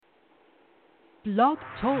Blog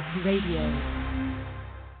Talk Radio.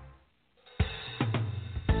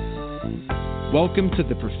 Welcome to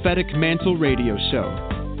the Prophetic Mantle Radio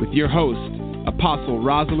Show with your host, Apostle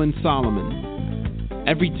Rosalind Solomon.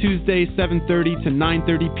 Every Tuesday, 7:30 to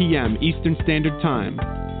 9:30 p.m. Eastern Standard Time.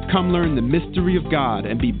 Come learn the mystery of God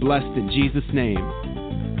and be blessed in Jesus' name.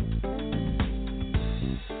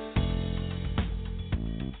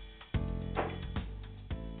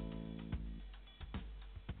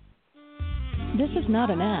 This is not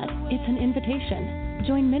an ad, it's an invitation.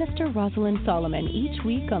 Join Minister Rosalind Solomon each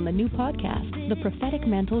week on the new podcast, The Prophetic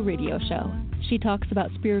Mantle Radio Show. She talks about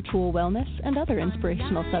spiritual wellness and other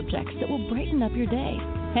inspirational subjects that will brighten up your day.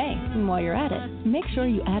 Hey, and while you're at it, make sure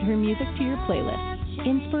you add her music to your playlist.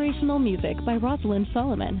 Inspirational music by Rosalind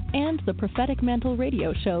Solomon and The Prophetic Mantle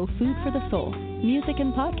Radio Show, Food for the Soul. Music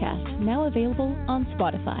and podcast now available on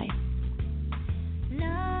Spotify.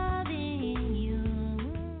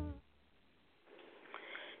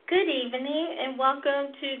 Good evening and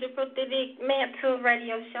welcome to the Prophetic Mantle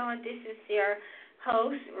Radio Show. And this is your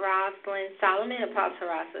host, Rosalind Solomon,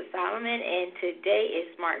 Apostle Rosalind Solomon, and today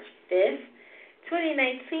is March 5th,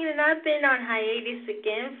 2019, and I've been on hiatus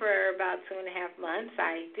again for about 2.5 months.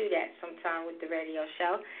 I do that sometime with the radio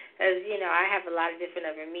show, as you know, I have a lot of different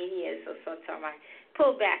other media, so sometimes I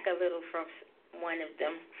pull back a little from one of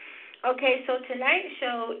them. Okay, so tonight's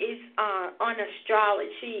show is on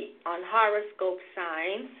astrology, on horoscope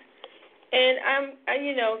signs, and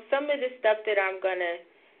some of the stuff that I'm going to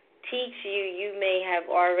teach you, you may have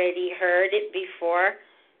already heard it before,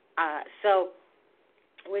 so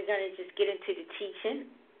we're going to just get into the teaching,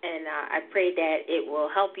 and I pray that it will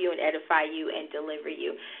help you and edify you and deliver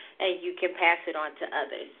you, and you can pass it on to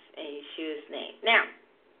others in Yeshua's name. Now,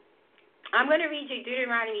 I'm going to read you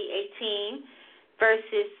Deuteronomy 18,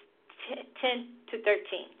 verses 10 to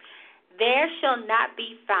 13. There shall not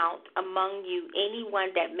be found among you anyone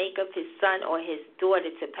that maketh his son or his daughter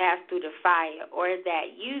to pass through the fire, or that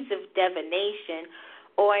useth divination,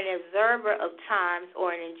 or an observer of times,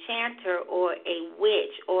 or an enchanter, or a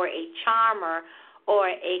witch, or a charmer, or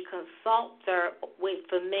a consulter with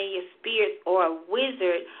familiar spirits, or a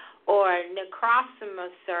wizard, or a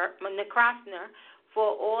necromancer, for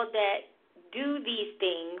all that do these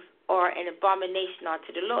things or an abomination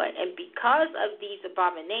unto the Lord. And because of these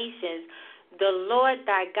abominations, the Lord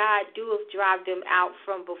thy God doeth drive them out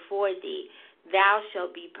from before thee. Thou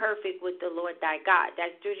shalt be perfect with the Lord thy God.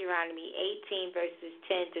 That's Deuteronomy 18, verses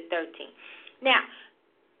 10 to 13. Now,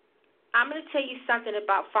 I'm going to tell you something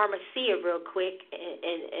about pharmacia real quick,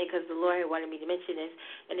 and because the Lord wanted me to mention this,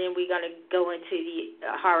 and then we're going to go into the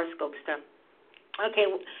horoscope stuff. Okay,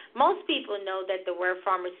 most people know that the word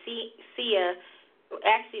pharmacia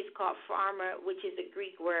actually it's called pharma, which is a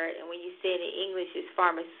Greek word, and when you say it in English, it's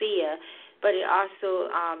pharmacia, but it also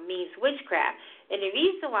means witchcraft. And the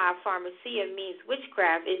reason why pharmacia means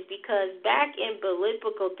witchcraft is because back in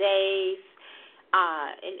biblical days,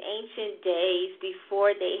 in ancient days,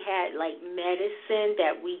 before they had like medicine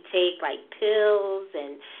that we take, like pills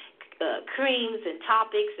and creams and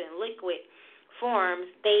topics and liquid forms,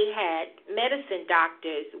 they had medicine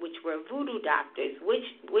doctors, which were voodoo doctors, witch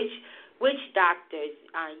doctors,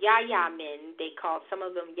 yaya men. They called some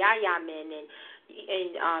of them yaya men,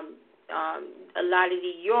 and a lot of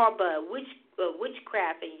the Yoruba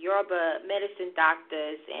witchcraft and Yoruba medicine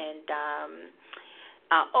doctors and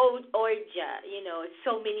Oja,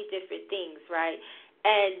 so many different things, right?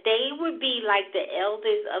 And they would be like the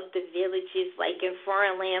elders of the villages, like in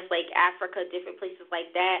foreign lands, like Africa, different places like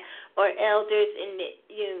that, or elders in the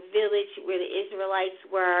village where the Israelites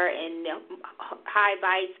were, and the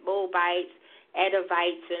Hivites, Moabites,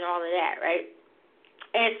 Edomites, and all of that, right?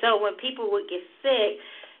 And so when people would get sick,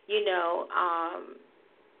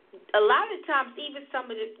 a lot of times even some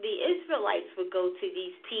of the Israelites would go to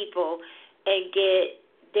these people and get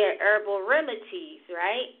their herbal remedies,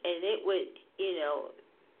 right? And it would,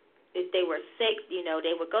 if they were sick,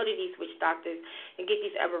 they would go to these witch doctors and get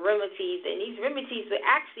these herbal remedies, and these remedies would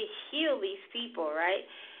actually heal these people, right?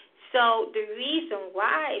 So the reason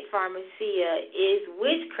why pharmacia is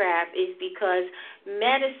witchcraft is because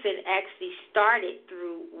medicine actually started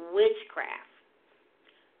through witchcraft.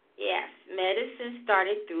 Yes, medicine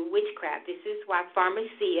started through witchcraft. This is why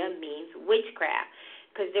pharmacia means witchcraft,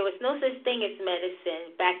 because there was no such thing as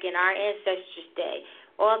medicine back in our ancestors' day.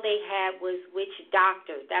 All they had was witch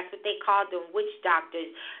doctors. That's what they called them, witch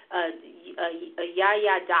doctors,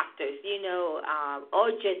 yaya doctors,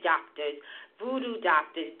 Oja doctors, voodoo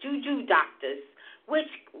doctors, juju doctors, what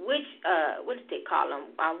did they call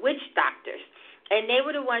them? Witch doctors. And they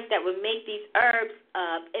were the ones that would make these herbs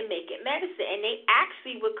up and make it medicine. And they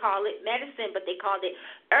actually would call it medicine, but they called it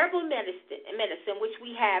herbal medicine, which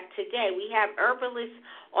we have today. We have herbalists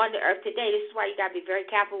on the earth today. This is why you got to be very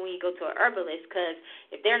careful when you go to an herbalist, because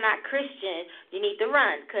if they're not Christian, you need to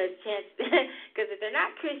run. Because if they're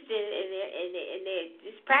not Christian and they're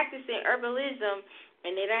just practicing herbalism,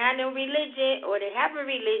 and they don't have no religion, or they have a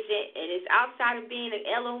religion, and it's outside of being an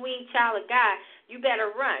Elohim child of God, you better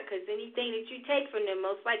run, because anything that you take from them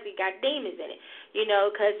most likely got demons in it.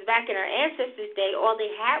 Because back in our ancestors' day, all they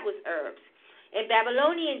had was herbs. In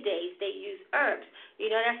Babylonian days, they used herbs.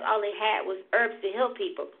 That's all they had was herbs to heal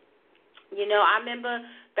people. I remember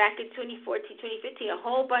back in 2014, 2015, a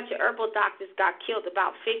whole bunch of herbal doctors got killed,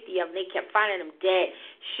 about 50 of them. They kept finding them dead,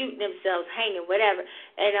 shooting themselves, hanging, whatever.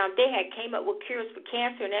 And they had came up with cures for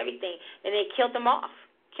cancer and everything, and they killed them off.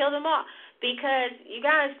 Because you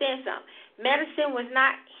got to understand something. Medicine was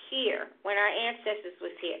not here when our ancestors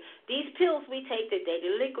was here. These pills we take today,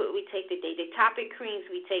 the liquid we take today, the topic creams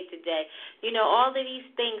we take today, all of these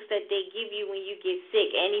things that they give you when you get sick,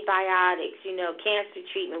 antibiotics, cancer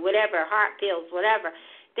treatment, whatever, heart pills, whatever.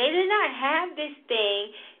 They did not have this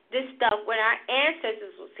stuff when our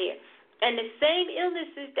ancestors was here. And the same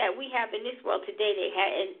illnesses that we have in this world today, they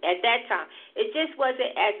had at that time. It just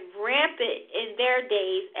wasn't as rampant in their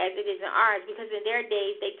days as it is in ours, because in their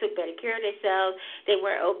days they took better care of themselves. They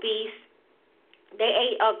weren't obese. They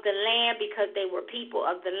ate of the land because they were people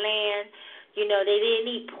of the land. They didn't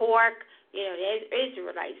eat pork. The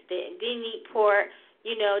Israelites didn't eat pork.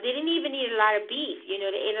 They didn't even eat a lot of beef. They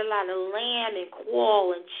ate a lot of lamb and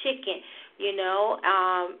quail and chicken.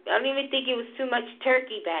 I don't even think it was too much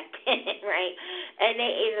turkey back then, right? And they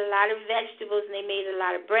ate a lot of vegetables, and they made a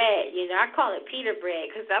lot of bread. I call it Peter bread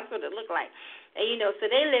because that's what it looked like. And, so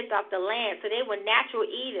they lived off the land. So they were natural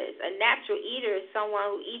eaters. A natural eater is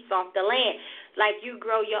someone who eats off the land. Like you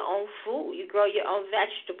grow your own food. You grow your own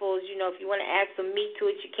vegetables. If you want to add some meat to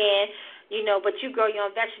it, you can. But you grow your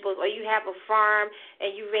own vegetables, or you have a farm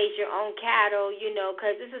and you raise your own cattle,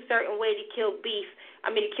 because there's a certain way to kill beef.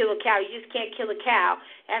 To kill a cow. You just can't kill a cow.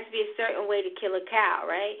 It has to be a certain way to kill a cow,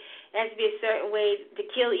 right? It has to be a certain way to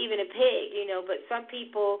kill even a pig, But some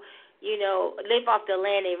people, live off the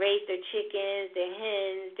land. They raise their chickens, their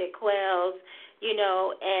hens, their quails,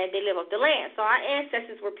 and they live off the land. So our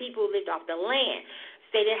ancestors were people who lived off the land.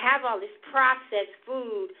 So they didn't have all this processed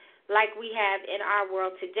food like we have in our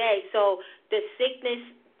world today. So the sickness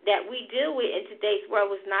that we deal with in today's world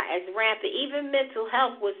was not as rampant. Even mental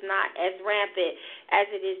health was not as rampant as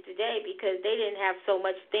it is today, because they didn't have so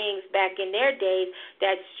much things back in their days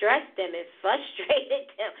that stressed them and frustrated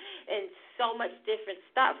them and so much different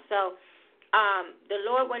stuff. So the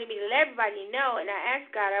Lord wanted me to let everybody know, and I asked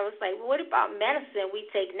God, I was like, well, what about medicine we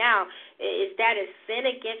take now? Is that a sin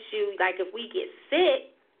against you? Like if we get sick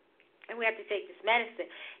and we have to take this medicine.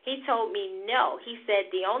 He told me no. He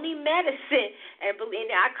said the only medicine, and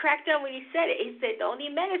I cracked up when he said it. He said the only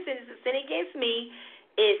medicine is a sin against me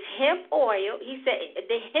is hemp oil. He said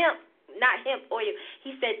the hemp, not hemp oil.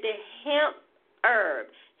 He said the hemp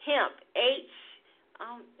herb, hemp,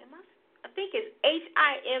 I think it's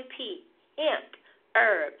HIMP, hemp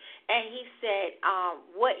herb. And he said,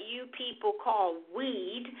 what you people call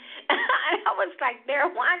weed. And I was like,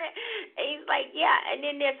 marijuana? And he's like, yeah. And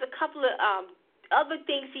then there's a couple of other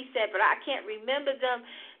things he said, but I can't remember them.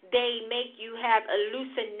 They make you have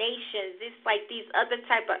hallucinations. It's like these other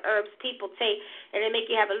type of herbs people take, and they make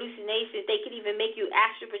you have hallucinations. They can even make you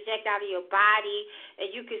astral project out of your body,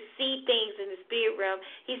 and you can see things in the spirit realm.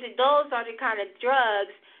 He said those are the kind of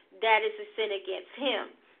drugs that is a sin against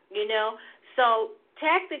him, So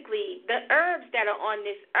technically, the herbs that are on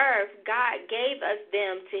this earth, God gave us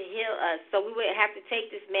them to heal us, so we wouldn't have to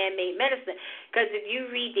take this man-made medicine. Because if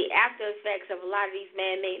you read the after effects of a lot of these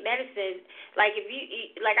man-made medicines, like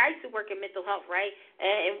I used to work in mental health, right?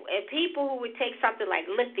 And people who would take something like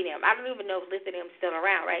lithium, I don't even know if lithium is still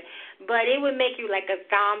around, right? But it would make you like a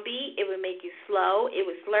zombie. It would make you slow. It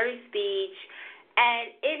would slur your speech.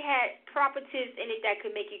 And it had properties in it that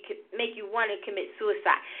could make you want to commit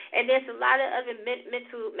suicide. And there's a lot of other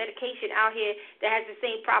mental medication out here that has the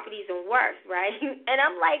same properties and worse, right? And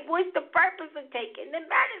I'm like, what's the purpose of taking the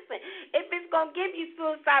medicine if it's going to give you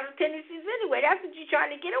suicidal tendencies anyway? That's what you're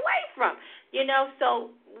trying to get away from,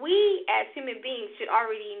 So we as human beings should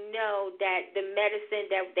already know that the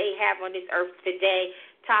medicine that they have on this earth today,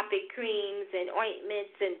 topic creams and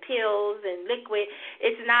ointments and pills and liquid,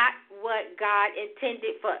 it's not what God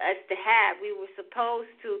intended for us to have. We were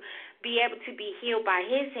supposed to be able to be healed by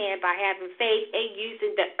his hand by having faith and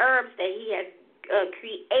using the herbs that he has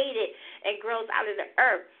created and grows out of the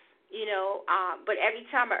earth. But every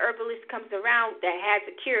time an herbalist comes around that has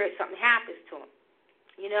a cure, something happens to him.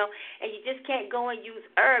 And you just can't go and use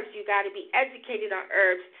herbs. You got to be educated on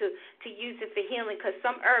herbs to use it for healing, because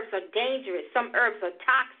some herbs are dangerous. Some herbs are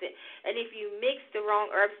toxic. And if you mix the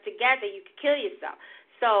wrong herbs together, you can kill yourself.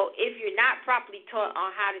 So if you're not properly taught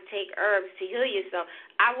on how to take herbs to heal yourself,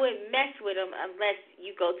 I wouldn't mess with them unless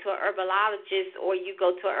you go to an herbologist or you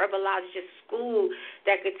go to an herbologist school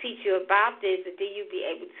that could teach you about this, and then you'll be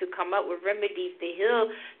able to come up with remedies to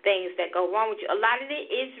heal things that go wrong with you. A lot of the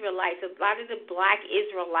Israelites, a lot of the black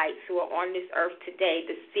Israelites who are on this earth today,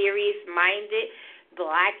 the serious-minded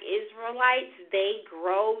black Israelites, they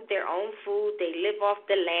grow their own food, they live off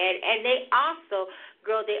the land, and they also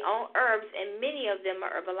grow their own herbs, and many of them are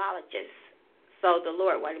herbologists. So the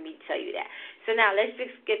Lord wanted me to tell you that. So now let's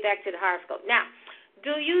just get back to the horoscope. Now,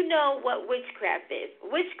 do you know what witchcraft is?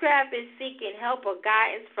 Witchcraft is seeking help or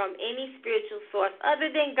guidance from any spiritual source other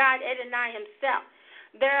than God Adonai himself.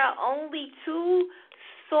 There are only two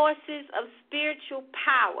sources of spiritual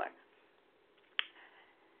power: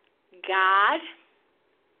 God,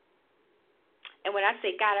 and when I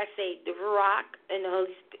say God, I say the Ruach and the Holy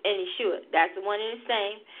Spirit and Yeshua. That's the one and the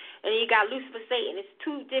same. And then you got Lucifer, Satan. It's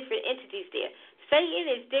two different entities there. Satan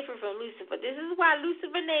is different from Lucifer. This is why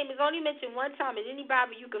Lucifer's name is only mentioned one time in any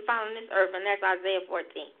Bible you can find on this earth, and that's Isaiah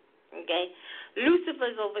 14. Okay?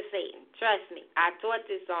 Lucifer's over Satan. Trust me. I taught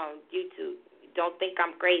this on YouTube. Don't think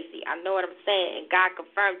I'm crazy. I know what I'm saying, and God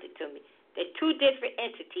confirmed it to me. They're two different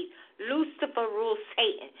entities. Lucifer rules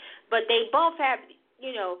Satan. But they both have,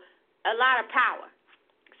 a lot of power.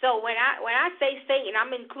 So when I say Satan,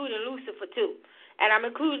 I'm including Lucifer too, and I'm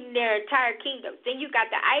including their entire kingdom. Then you got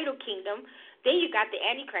the idol kingdom. Then you got the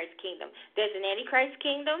Antichrist kingdom. There's an Antichrist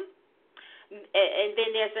kingdom, and then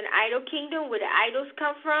there's an idol kingdom where the idols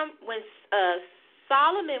come from. When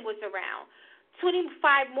Solomon was around,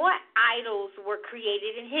 25 more idols were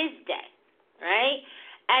created in his day, right?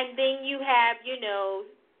 And then you have, you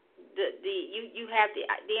have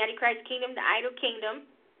the Antichrist kingdom, the idol kingdom.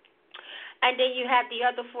 And then you have the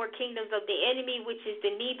other four kingdoms of the enemy, which is the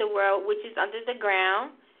netherworld, which is under the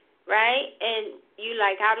ground, right? And you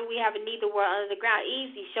like, how do we have a netherworld under the ground?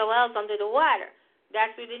 Easy. Sheol's under the water.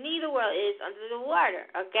 That's where the netherworld is, under the water,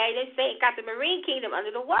 okay? They say it got the marine kingdom under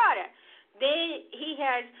the water. Then he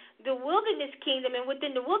has the wilderness kingdom, and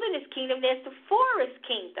within the wilderness kingdom, there's the forest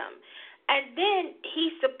kingdom. And then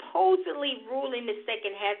he's supposedly ruling the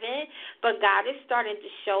second heaven, but God is starting to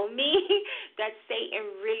show me that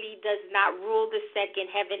Satan really does not rule the second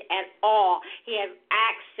heaven at all. He has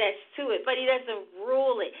access to it, but he doesn't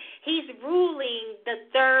rule it. He's ruling the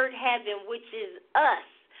third heaven, which is us,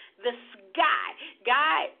 the sky.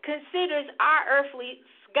 God considers our earthly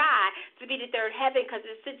sky to be the third heaven because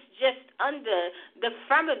it sits just under the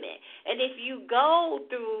firmament. And if you go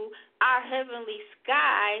through our heavenly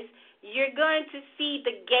skies, you're going to see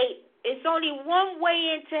the gate. It's only one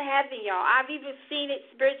way into heaven, y'all. I've even seen it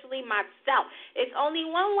spiritually myself. It's only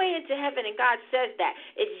one way into heaven, and God says that.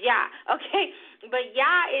 It's Yah, okay? But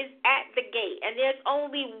Yah is at the gate, and there's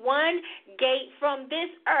only one gate from this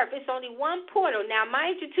earth. It's only one portal. Now,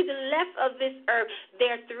 mind you, to the left of this earth,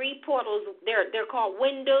 there are three portals. They're called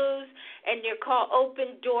windows, and they're called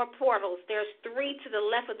open door portals. There's three to the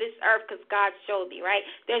left of this earth because God showed me, right?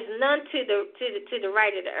 There's none to the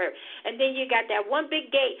right of the earth. And then you got that one big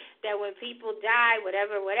gate that when people die,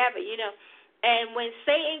 whatever, and when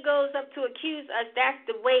Satan goes up to accuse us, that's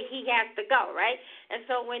the way he has to go, right? And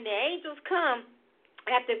so when the angels come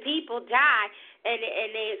after people die and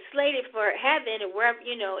they're slated for heaven and wherever,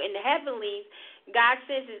 in the heavenlies, God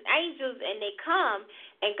sends his angels and they come,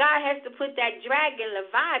 and God has to put that dragon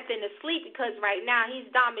Leviathan to sleep because right now he's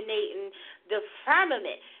dominating the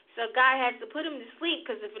firmament. So God has to put him to sleep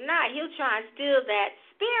because if not, he'll try and steal that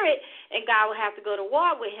spirit, and God will have to go to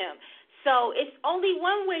war with him. So it's only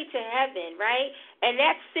one way to heaven, right? And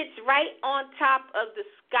that sits right on top of the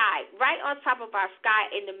sky, right on top of our sky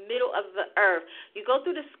in the middle of the earth. You go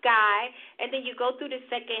through the sky, and then you go through the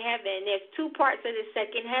second heaven. There's two parts of the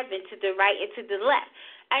second heaven, to the right and to the left.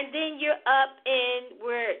 And then you're up in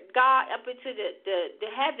where God, up into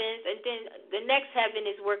the heavens, and then the next heaven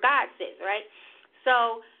is where God sits, right?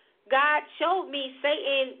 So God showed me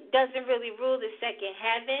Satan doesn't really rule the second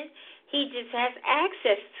heaven. He just has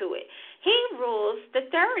access to it. He rules the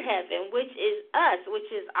third heaven, which is us, which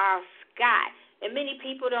is our sky. And many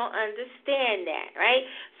people don't understand that, right?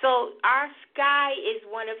 So our sky is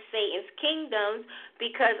one of Satan's kingdoms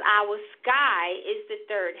because our sky is the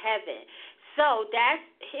third heaven. So that's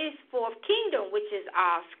his fourth kingdom, which is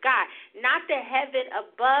our sky, not the heaven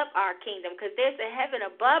above our kingdom, because there's a heaven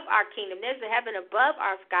above our kingdom. There's a heaven above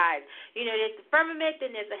our skies. You know, there's the firmament,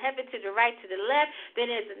 then there's a heaven to the right, to the left,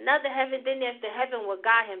 then there's another heaven, then there's the heaven where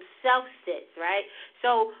God himself sits, right?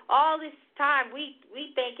 So all this time we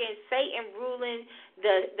thinking Satan ruling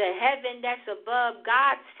the heaven that's above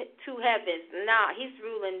God's two heavens. No, he's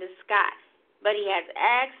ruling the sky. But he has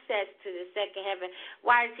access to the second heaven.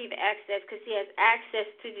 Why does he have access? Because he has access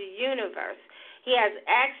to the universe. He has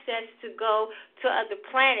access to go to other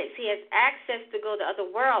planets. He has access to go to other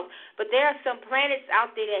worlds. But there are some planets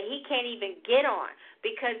out there that he can't even get on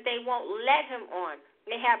because they won't let him on.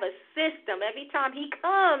 They have a system. Every time he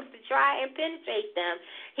comes to try and penetrate them,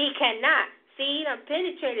 he cannot. See, he done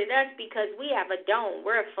penetrated us because we have a dome.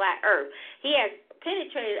 We're a flat earth. He has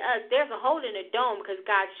penetrated us. There's a hole in the dome because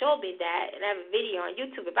God showed me that, and I have a video on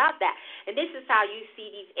YouTube about that. And this is how you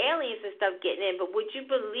see these aliens and stuff getting in. But would you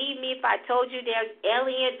believe me if I told you there's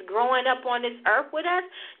aliens growing up on this earth with us?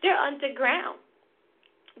 They're underground.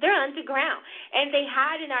 They're underground, and they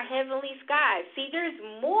hide in our heavenly skies. See, there's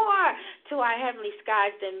more to our heavenly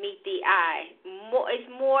skies than meet the eye. It's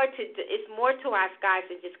more to our skies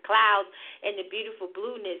than just clouds and the beautiful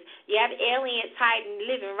blueness. You have aliens hiding,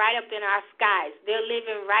 living right up in our skies. They're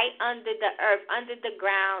living right under the earth, under the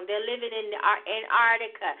ground. They're living in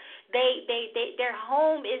Antarctica. Their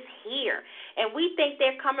home is here, and we think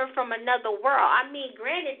they're coming from another world. I mean,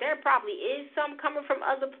 granted, there probably is some coming from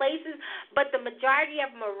other places, but the majority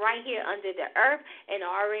of them are right here under the earth and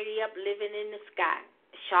already up living in the sky.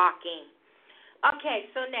 Shocking. Okay,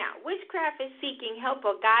 so now, witchcraft is seeking help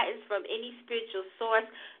or guidance from any spiritual source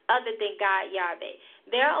other than God Yahweh.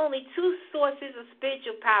 There are only two sources of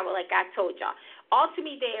spiritual power, like I told y'all.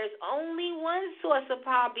 Ultimately, there's only one source of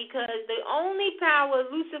power because the only power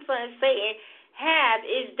Lucifer and Satan have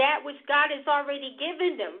is that which God has already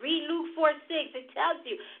given them. Read Luke 4:6. It tells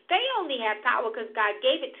you they only have power because God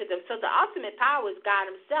gave it to them. So the ultimate power is God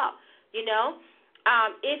himself, you know.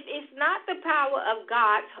 If it's not the power of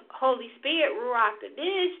God's Holy Spirit, Ruach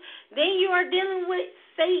Kadesh, then you are dealing with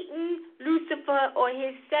Satan, Lucifer, or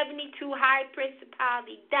his 72 high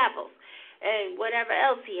principality devils and whatever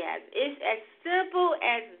else he has. It's as simple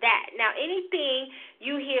as that. Now, anything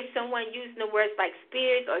you hear someone using the words like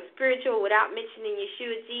spirit or spiritual without mentioning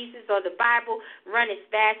Yeshua, Jesus, or the Bible, run as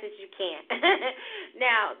fast as you can.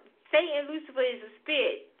 Now, Satan, Lucifer is a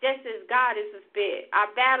spirit, just as God is a spirit. Our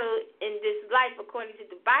battle in this life, according to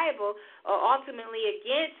the Bible, are ultimately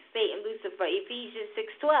against Satan, Lucifer, Ephesians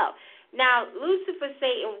 6:12. Now, Lucifer,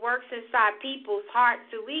 Satan, works inside people's hearts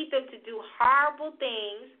to lead them to do horrible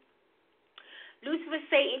things. Lucifer,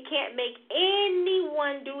 Satan can't make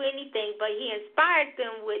anyone do anything, but he inspires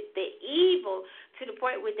them with the evil to the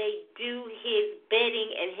point where they do his bidding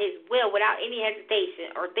and his will without any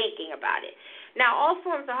hesitation or thinking about it. Now, all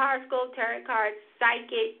forms of horoscope, tarot cards,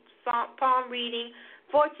 psychic, palm reading,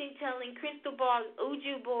 fortune-telling, crystal balls,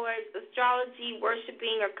 Ouija boards, astrology,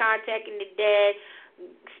 worshiping or contacting the dead,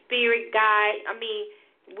 spirit guide. I mean,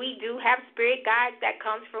 we do have spirit guides that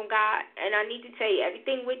comes from God, and I need to tell you,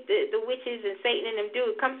 everything with the witches and Satan and them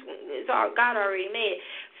do, it's all God already made.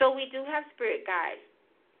 So we do have spirit guides,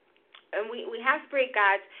 and we have spirit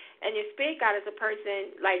guides, and your spirit guide is a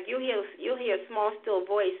person, like you'll hear a small, still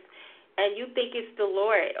voice, and you think it's the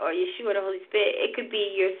Lord or Yeshua, the Holy Spirit. It could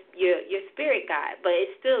be your spirit guide, but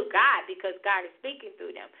it's still God because God is speaking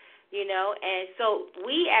through them, you know. And so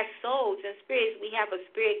we as souls and spirits, we have a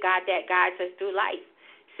spirit guide that guides us through life,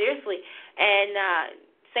 seriously. And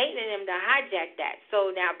Satan and them to hijack that.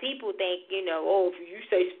 So now people think, you know, oh, if you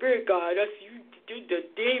say spirit guide, that's you. The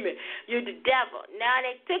demon, you're the devil. Now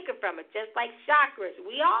they took it from it, just like chakras.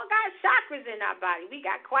 We all got chakras in our body. We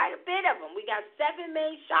got quite a bit of them. We got 7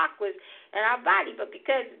 main chakras in our body, but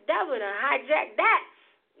because the devil done hijacked that,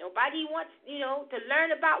 nobody wants, you know, to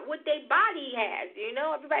learn about what their body has. You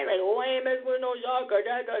know, everybody like, oh, I ain't messing with no chakra,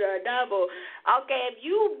 that's the devil. Okay, if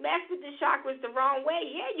you mess with the chakras the wrong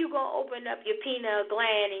way, yeah, you're going to open up your pineal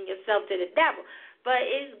gland and yourself to the devil. But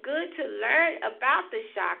it's good to learn about the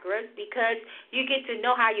chakras because you get to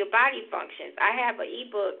know how your body functions. I have an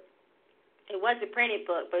e-book. It was a printed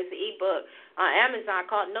book, but it's an e-book on Amazon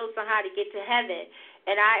called Notes on How to Get to Heaven.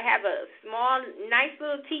 And I have a small, nice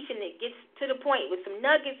little teaching that gets to the point with some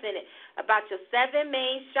nuggets in it about your 7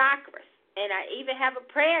 main chakras. And I even have a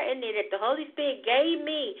prayer in there that the Holy Spirit gave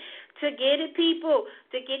me to get the people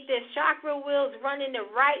to get their chakra wheels running the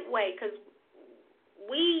right way, because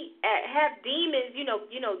we have demons, you know,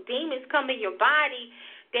 demons come in your body,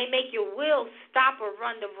 they make your will stop or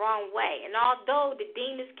run the wrong way. And although the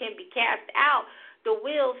demons can be cast out the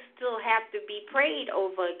wheels still have to be prayed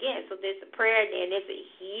over again. So there's a prayer there, and there's a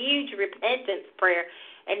huge repentance prayer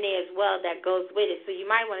in there as well that goes with it. So you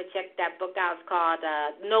might want to check that book out. It's called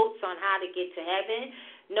Notes on How to Get to Heaven.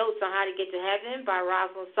 Notes on How to Get to Heaven by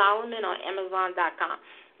Rosalind Solomon on Amazon.com.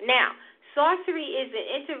 Now, sorcery is an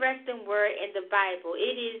interesting word in the Bible.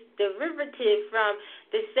 It is derivative from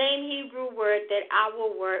the same Hebrew word that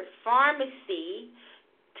our word pharmacy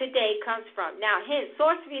today comes from. Now, hence,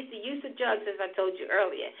 sorcery is the use of drugs, as I told you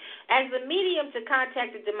earlier, as a medium to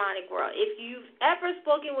contact the demonic world. If you've ever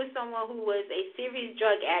spoken with someone who was a serious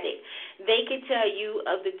drug addict, they can tell you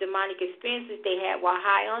of the demonic experiences they had while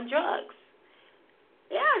high on drugs.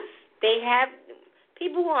 Yes, they have.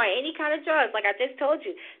 People who are on any kind of drugs, like I just told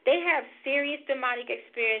you, they have serious demonic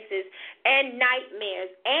experiences and nightmares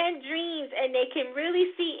and dreams, and they can really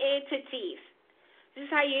see entities. This is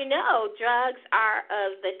how you know drugs are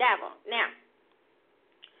of the devil. Now,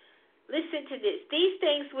 listen to this. These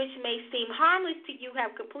things which may seem harmless to you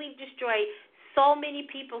have completely destroyed so many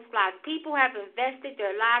people's lives. People have invested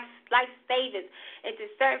their life savings into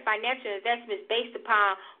certain financial investments based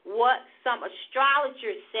upon what some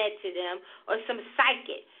astrologer said to them or some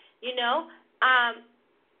psychic. You know,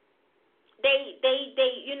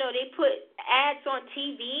 they put ads on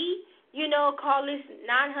TV. You know, call this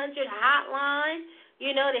 900 hotline.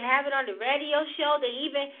 You know, they have it on the radio show. They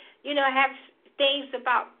even, have things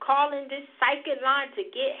about calling this psychic line to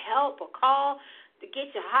get help or call to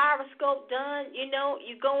get your horoscope done. You know,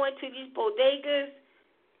 you go into these bodegas,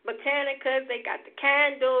 botanicas, they got the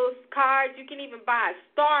candles, cards. You can even buy a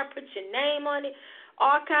star, put your name on it,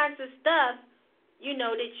 all kinds of stuff,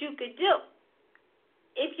 that you could do.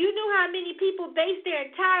 If you knew how many people base their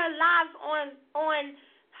entire lives on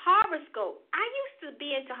horoscope. I used to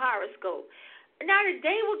be into horoscope. Not a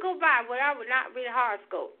day would go by where I would not read a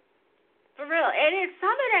horoscope. For real. And then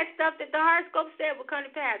some of that stuff that the horoscope said would come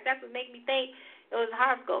to pass. That's what made me think it was a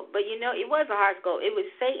horoscope. But, it was a horoscope. It was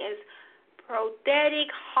Satan's prophetic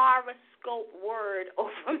horoscope word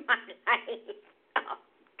over my life. Oh,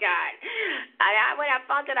 God. When I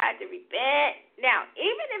found that, I had to repent. Now,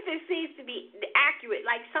 even if it seems to be accurate,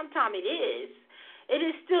 like sometimes it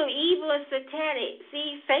is still evil and satanic.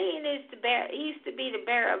 See, Satan he used to be the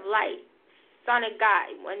bearer of light. Son of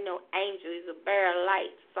God. He wasn't no angel. He's a bearer of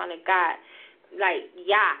light. Son of God. Like,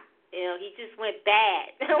 Yah. He just went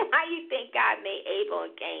bad. Why you think God made Abel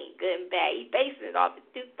and Cain good and bad? He based it off his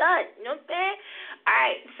two sons. You know what I'm saying? All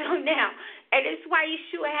right, so now, and it's why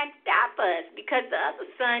Yeshua had to die for us, because the other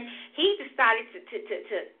son, he decided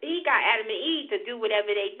he got Adam and Eve to do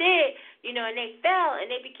whatever they did, and they fell and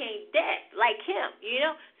they became dead like him,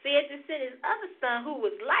 So he had to send his other son who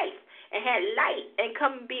was life and had light and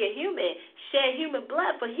come and be a human, shed human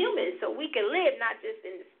blood for humans so we can live not just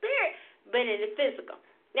in the spirit but in the physical.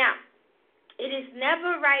 Now, it is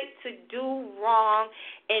never right to do wrong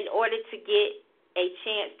in order to get a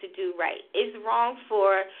chance to do right. It's wrong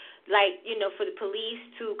for the police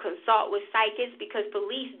to consult with psychics, because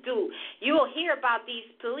police do. You'll hear about these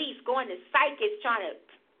police going to psychics trying to,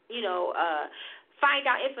 find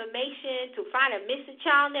out information, to find a missing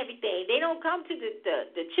child and everything. They don't come to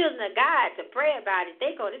the children of God to pray about it.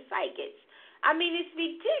 They go to psychics. I mean, it's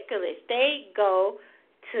ridiculous. They go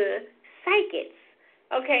to psychics.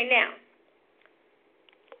 Okay, now,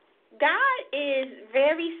 God is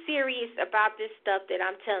very serious about this stuff that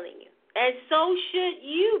I'm telling you, and so should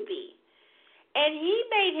you be. And he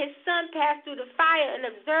made his son pass through the fire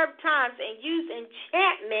and observed times and used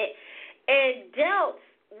enchantment and dealt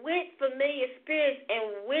with familiar spirits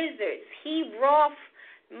and wizards. He wrought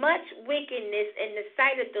much wickedness in the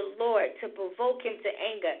sight of the Lord to provoke him to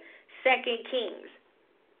anger. 2 Kings.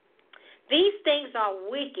 These things are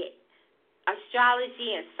wicked,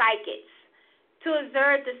 astrology and psychics. To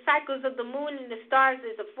observe the cycles of the moon and the stars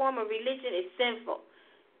as a form of religion is sinful.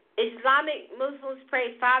 Islamic Muslims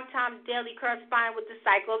pray 5 times daily corresponding with the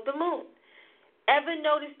cycle of the moon. Ever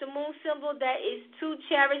notice the moon symbol that is too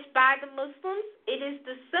cherished by the Muslims? It is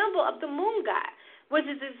the symbol of the moon god, which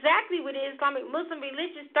is exactly what the Islamic Muslim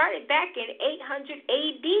religion started back in 800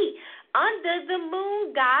 AD under the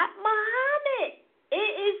moon god Muhammad.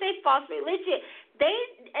 It is a false religion.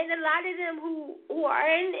 And a lot of them who are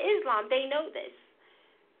in Islam, they know this.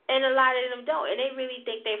 And a lot of them don't. And they really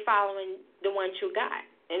think they're following the one true God.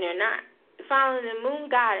 And they're not. They're following the moon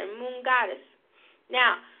god and moon goddess.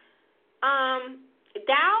 Now,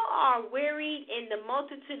 thou art wearied in the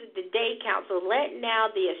multitude of the day council. Let now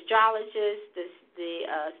the astrologers, the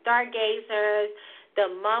stargazers, the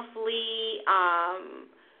monthly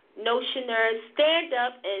notioners stand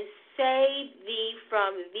up and save thee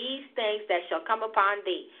from these things that shall come upon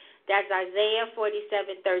thee, That's Isaiah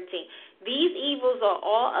 47:13. These evils are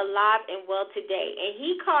all alive and well today, and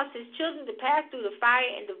he caused his children to pass through the fire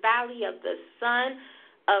in the valley of the son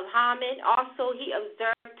of Haman. Also, he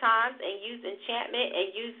observed times and used enchantment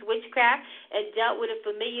and used witchcraft and dealt with a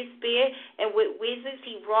familiar spirit, and with wizards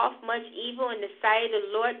he wrought much evil in the sight of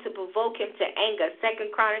the Lord to provoke him to anger.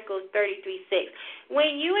 2 Chronicles 33:6.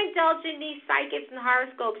 When you indulge in these psychics and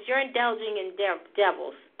horoscopes, you're indulging in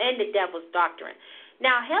devils and the devil's doctrine.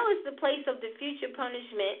 Now, hell is the place of the future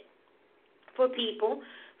punishment for people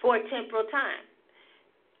for a temporal time.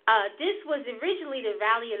 This was originally the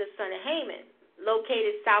valley of the son of Haman,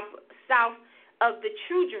 located south of the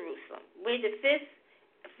true Jerusalem, where the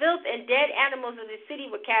filth and dead animals of the city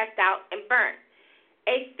were cast out and burned.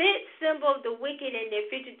 A fit symbol of the wicked and their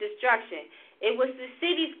future destruction. It was the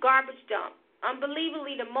city's garbage dump.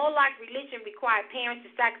 Unbelievably, the Moloch religion required parents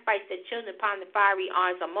to sacrifice their children upon the fiery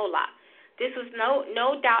arms of Moloch. This was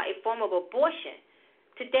no doubt a form of abortion.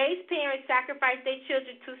 Today's parents sacrifice their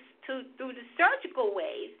children through the surgical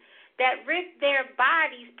ways that rip their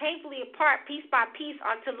bodies painfully apart piece by piece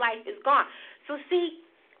until life is gone. So see,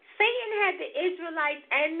 Satan had the Israelites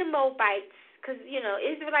and the Moabites, because,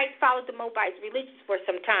 Israelites followed the Moabites religions for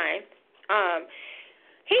some time.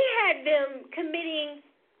 He had them committing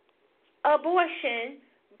abortion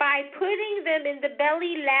by putting them in the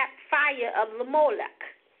belly lap fire of Moloch,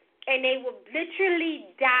 and they would literally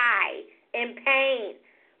die in pain.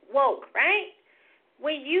 Woke, right?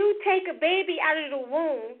 When you take a baby out of the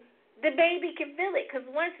womb, the baby can feel it, because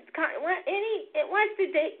once the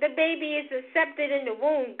baby is accepted in the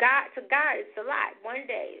womb, God, it's alive. One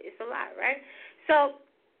day, it's alive, right? So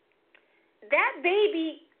that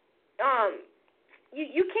baby,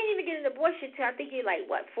 you can't even get an abortion till I think you're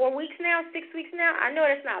 4 weeks now, 6 weeks now. I know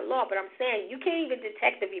that's not law, but I'm saying you can't even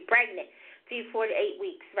detect if you're pregnant till you're 4 to 8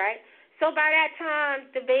 weeks, right? So by that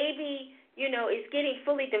time, the baby, is getting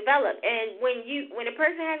fully developed. And when a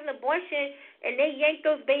person has an abortion and they yank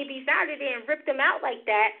those babies out of there and rip them out like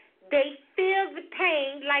that, they feel the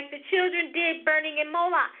pain like the children did burning in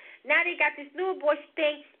Moloch. Now they got this new abortion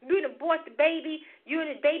thing. You abort the baby. You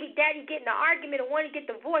and his baby daddy get in an argument and want to get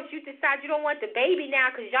divorced. You decide you don't want the baby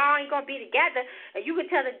now because y'all ain't going to be together. And you can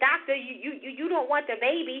tell the doctor you don't want the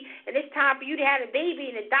baby, and it's time for you to have a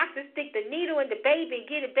baby, and the doctor stick the needle in the baby and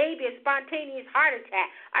get a baby a spontaneous heart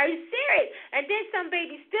attack. Are you serious? And then some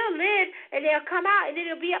babies still live, and they'll come out, and then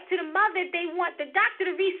it'll be up to the mother if they want the doctor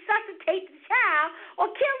to resuscitate the child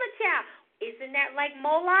or kill the child. Isn't that like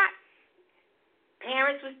Moloch?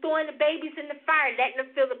 Parents was throwing the babies in the fire, letting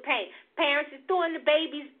them feel the pain. Parents is throwing the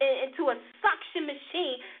babies into a suction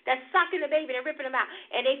machine that's sucking the baby and ripping them out.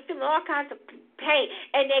 And they feeling all kinds of pain.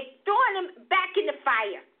 And they're throwing them back in the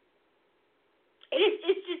fire.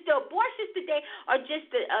 It's just the abortions today are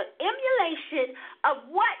just an emulation of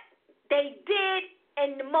what they did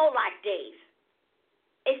in the Moloch days.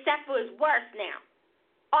 Except for it's worse now.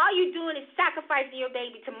 All you're doing is sacrificing your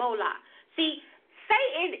baby to Moloch. See,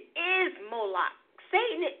 Satan is Moloch.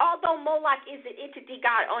 Satan, although Moloch is an entity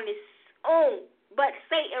God on his own, but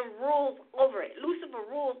Satan rules over it. Lucifer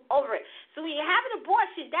rules over it. So when you have an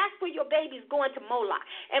abortion, that's where your baby's going to Moloch.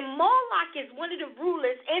 And Moloch is one of the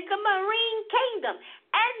rulers in the marine kingdom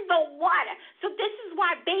and the water. So this is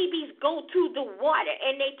why babies go to the water,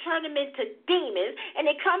 and they turn them into demons, and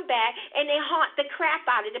they come back, and they haunt the crap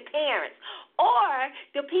out of the parents. Or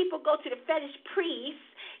the people go to the fetish priest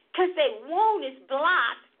because their womb is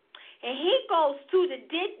blocked, and he goes to the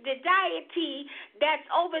deity that's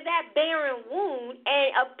over that barren wound and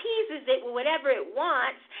appeases it with whatever it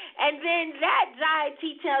wants, and then that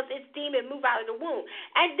deity tells its demon move out of the womb.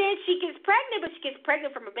 And then she gets pregnant, but she gets pregnant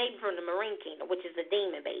from a baby from the marine kingdom, which is a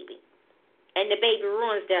demon baby. And the baby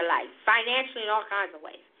ruins their life, financially in all kinds of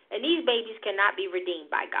ways. And these babies cannot be redeemed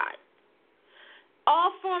by God.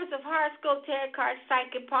 All forms of horoscope, tarot cards,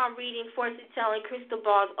 psychic, palm reading, fortune telling, crystal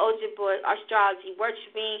balls, Ouija board, astrology,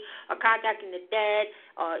 worshiping, or contacting the dead,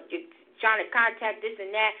 or you're trying to contact this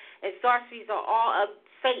and that, and sorceries are all of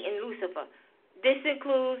Satan, Lucifer. This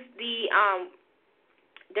includes the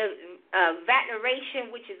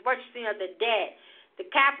veneration, which is worshiping of the dead. The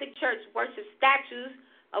Catholic Church worships statues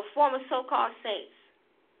of former so-called saints.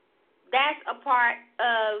 That's a part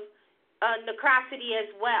of necrosity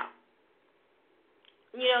as well.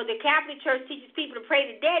 The Catholic Church teaches people to pray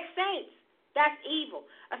to dead saints. That's evil.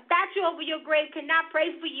 A statue over your grave cannot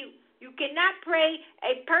pray for you. You cannot pray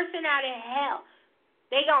a person out of hell.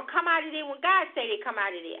 They're going to come out of there when God say they come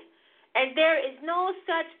out of there. And there is no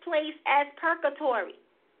such place as purgatory.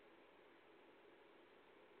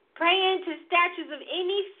 Praying to statues of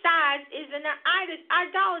any size is an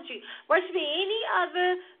idolatry. Worshiping any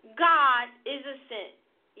other god is a sin.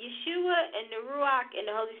 Yeshua Yeshua and the Ruach and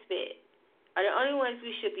the Holy Spirit are the only ones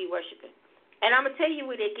we should be worshiping. And I'm going to tell you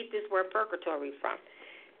where they get this word purgatory from.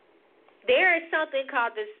 There is something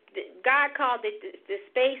called God called it the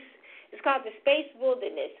space. It's called the space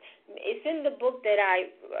wilderness. It's in the book that I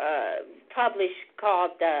published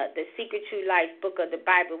called the Secret True Life Book of the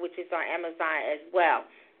Bible, which is on Amazon as well.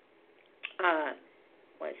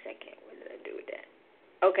 1 second. What did I do with that?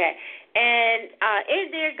 Okay. And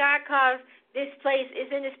in there, God calls this place,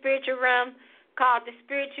 is in the spiritual realm, called the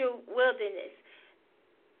spiritual wilderness.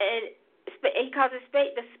 And he calls it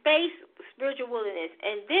the space spiritual wilderness.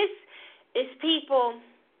 And this is people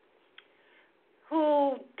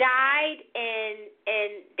who died and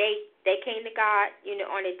they came to God,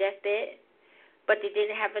 on their deathbed, but they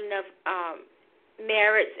didn't have enough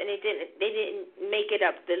merits, and they didn't make it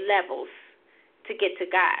up the levels to get to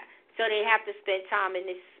God. So they have to spend time in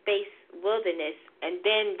this space wilderness, and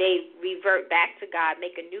then they revert back to God,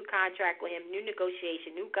 make a new contract with Him, new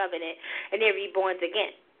negotiation, new covenant, and they're reborn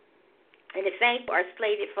again. And the saints are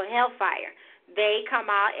slated for hellfire. They come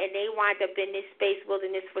out and they wind up in this space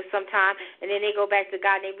wilderness for some time, and then they go back to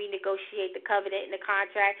God and they renegotiate the covenant and the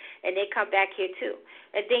contract, and they come back here too.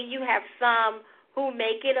 And then you have some who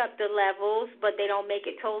make it up the levels, but they don't make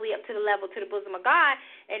it totally up to the level, to the bosom of God,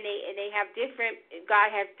 and they have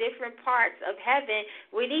God has different parts of heaven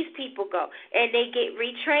where these people go, and they get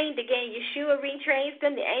retrained again. Yeshua retrains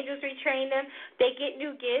them, the angels retrain them, they get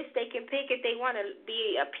new gifts, they can pick if they want to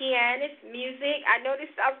be a pianist, music. I know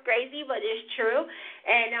this sounds crazy, but it's true,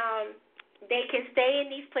 and they can stay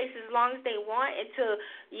in these places as long as they want until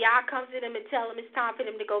Yah comes to them and tell them it's time for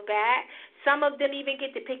them to go back. Some of them even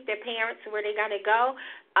get to pick their parents where they're going to go.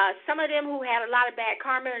 Some of them who had a lot of bad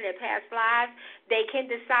karma in their past lives, they can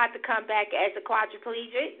decide to come back as a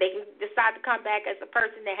quadriplegic. They can decide to come back as a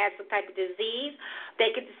person that has some type of disease. They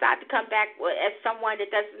can decide to come back as someone that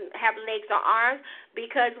doesn't have legs or arms,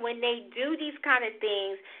 because when they do these kind of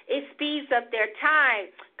things, it speeds up their time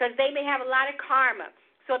because they may have a lot of karma.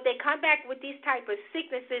 So if they come back with these type of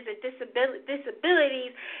sicknesses and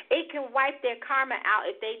disabilities, it can wipe their karma out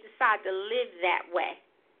if they decide to live that way.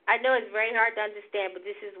 I know it's very hard to understand, but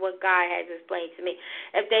this is what God has explained to me.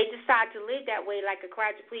 If they decide to live that way, like a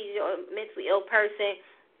quadriplegic or mentally ill person,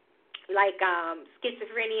 like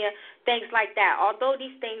schizophrenia, things like that. Although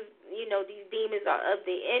these things, these demons are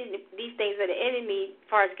these things are the enemy as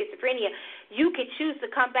far as schizophrenia, you can choose to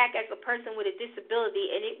come back as a person with a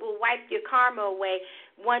disability, and it will wipe your karma away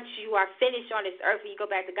once you are finished on this earth and you go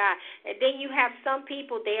back to God. And then you have some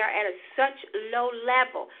people, they are at such low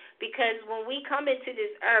level, because when we come into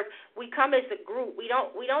this earth, we come as a group. We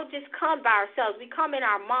don't just come by ourselves. We come in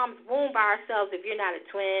our mom's womb by ourselves if you're not a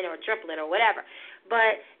twin or a triplet or whatever.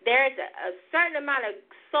 But there's a certain amount of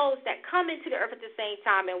souls that come into the earth at the same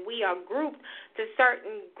time, and we are grouped to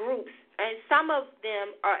certain groups. And some of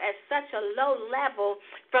them are at such a low level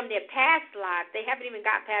from their past lives, they haven't even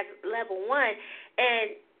got past level 1,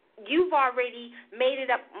 and you've already made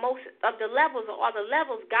it up most of the levels, or all the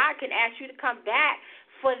levels. God can ask you to come back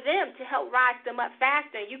for them to help rise them up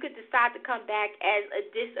faster. And you could decide to come back as a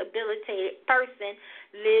disabilitated person,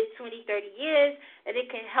 live 20, 30 years, and it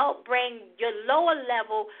can help bring your lower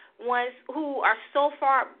level ones who are so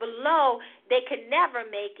far below they could never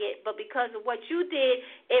make it, but because of what you did,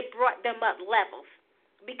 it brought them up levels.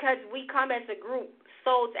 Because we come as a group,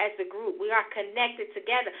 souls as a group, we are connected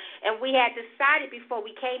together, and we had decided before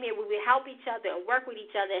we came here we would help each other and work with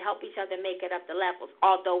each other and help each other make it up the levels,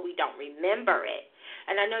 although we don't remember it.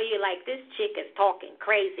 And I know you're like, this chick is talking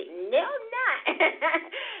crazy. No, not.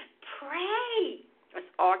 Pray. That's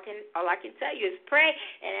all I can tell you is pray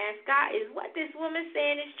and ask God, is what this woman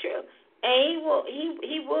saying is true? And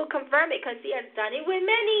he will confirm it, because he has done it with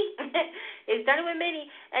many. He's done it with many.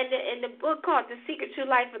 And in the book called The Secret True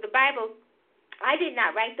Life of the Bible, I did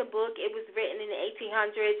not write the book. It was written in the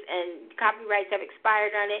 1800s, and copyrights have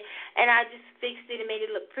expired on it. And I just fixed it and made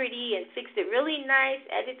it look pretty and fixed it really nice,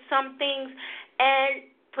 edited some things, and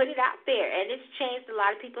put it out there. And it's changed a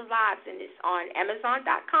lot of people's lives. And it's on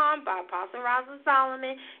Amazon.com by Apostle Rosalind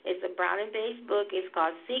Solomon. It's a Browning-based book. It's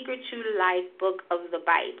called Secret True Life Book of the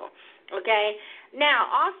Bible. Okay? Now,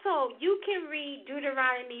 also, you can read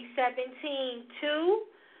Deuteronomy 17:2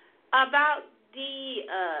 about the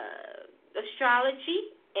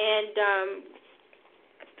astrology, and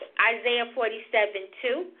Isaiah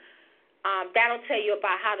 47:2. That'll tell you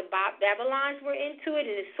about how the Babylons were into it,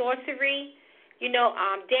 and the sorcery.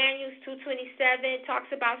 Daniel 2:27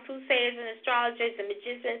 talks about soothsayers and astrologers and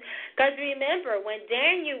magicians. Because remember, when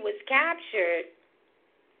Daniel was captured,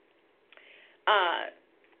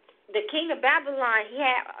 the king of Babylon,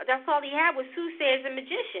 that's all he had was soothsayers and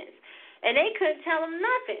magicians. And they couldn't tell him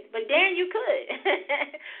nothing, but Daniel could.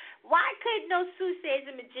 Why couldn't no soothsayers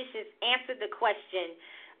and magicians answer the question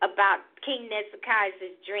about King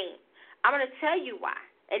Nebuchadnezzar's dream? I'm going to tell you why.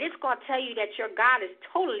 And it's going to tell you that your God is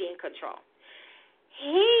totally in control.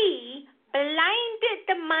 He blinded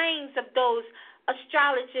the minds of those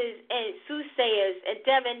astrologers and soothsayers and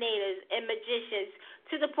divinators and magicians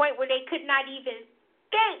to the point where they could not even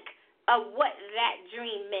think of what that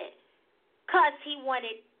dream meant, because he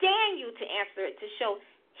wanted Daniel to answer it, to show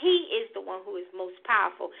he is the one who is most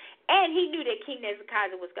powerful. And he knew that King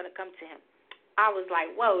Nebuchadnezzar was going to come to him. I was like,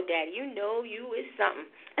 whoa, Daddy, you know you is something.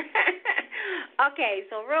 Okay,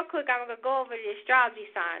 so real quick, I'm going to go over the astrology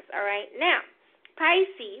signs, all right? Now,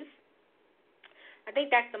 Pisces, I think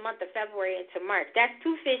that's the month of February into March. That's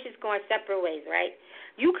two fishes going separate ways, right?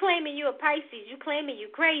 You claiming you a Pisces, you claiming you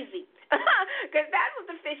crazy. Because that's what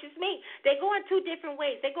the fishes mean. They go in two different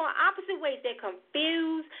ways. They go in opposite ways. They're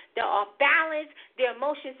confused. They're off balance. Their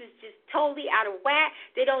emotions is just totally out of whack.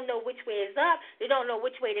 They don't know which way is up. They don't know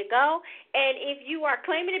which way to go. And if you are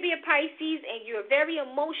claiming to be a Pisces and you're very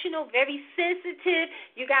emotional, very sensitive,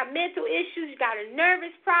 you got mental issues, you got a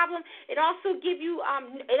nervous problem, it also can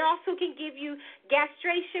give you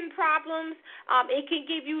gastration problems. It can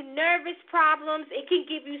give you nervous problems. It can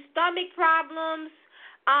give you stomach problems.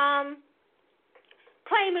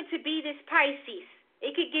 Claiming to be this Pisces.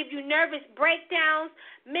 It could give you nervous breakdowns,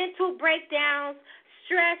 mental breakdowns,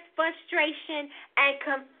 stress, frustration, and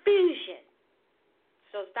confusion.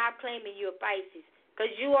 So stop claiming you're a Pisces,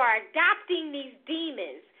 because you are adopting these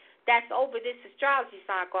demons that's over this astrology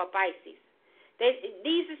sign called Pisces.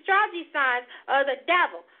 These astrology signs are the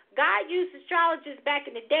devil. God used astrologers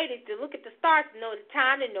back in the day to look at the stars to know the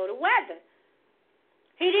time and know the weather.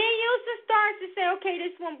 He didn't use the stars to say, okay,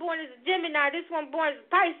 this one born as a Gemini, this one born as a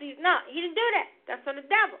Pisces. No, he didn't do that. That's from the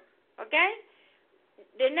devil, okay?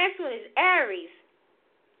 The next one is Aries.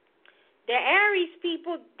 The Aries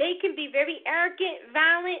people, they can be very arrogant,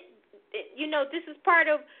 violent. You know, this is part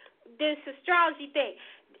of this astrology thing.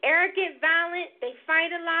 Arrogant, violent, they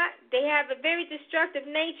fight a lot. They have a very destructive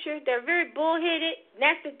nature. They're very bullheaded.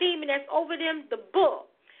 That's the demon that's over them, the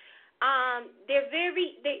bull.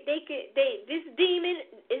 This demon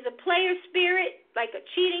is a player spirit, like a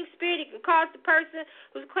cheating spirit. It can cause the person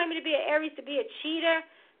who's claiming to be an Aries to be a cheater,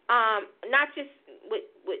 not just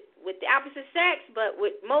with the opposite sex, but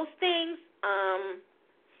with most things.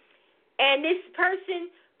 And this person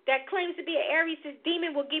that claims to be an Aries, this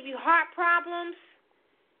demon will give you heart problems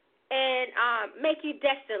and make you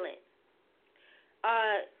desolate.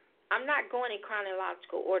 I'm not going in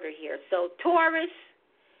chronological order here. So Taurus,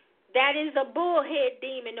 that is a bullhead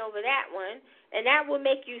demon over that one, and that will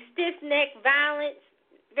make you stiff-necked, violent,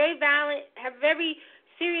 very violent, have very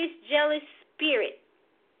serious, jealous spirit.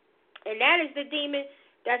 And that is the demon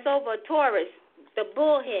that's over Taurus, the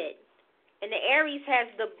bullhead. And the Aries has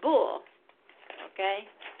the bull, okay?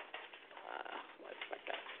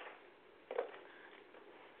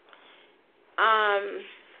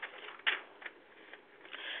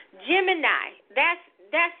 Gemini,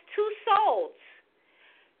 that's two souls.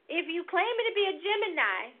 If you claiming to be a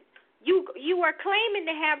Gemini, you are claiming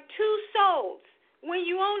to have two souls when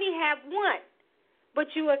you only have one.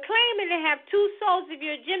 But you are claiming to have two souls if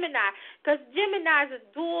you're a Gemini, because Gemini is a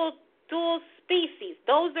dual species.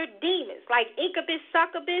 Those are demons, like incubus,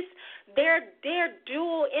 succubus. They're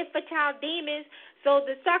dual infantile demons. So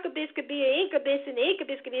the succubus could be an incubus, and the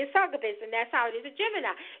incubus could be a succubus, and that's how it is a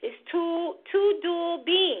Gemini. It's two dual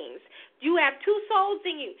beings. You have two souls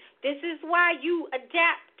in you. This is why you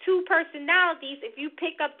adapt two personalities if you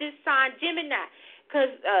pick up this sign Gemini,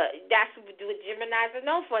 because that's what Geminis are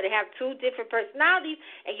known for. They have two different personalities,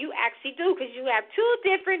 and you actually do, because you have two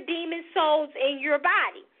different demon souls in your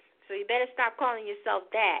body. So you better stop calling yourself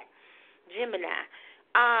that, Gemini.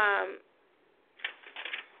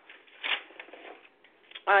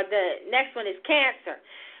 The next one is Cancer.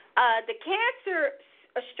 The Cancer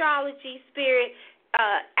astrology spirit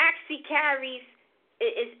actually carries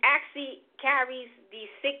the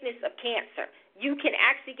sickness of cancer. You can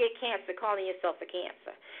actually get cancer calling yourself a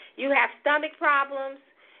Cancer. You have stomach problems.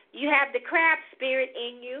 You have the crab spirit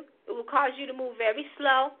in you. It will cause you to move very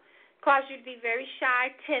slow, cause you to be very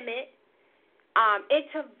shy, timid,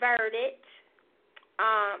 introverted,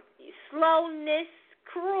 slowness,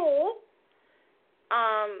 cruel,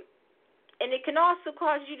 and it can also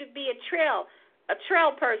cause you to be a trail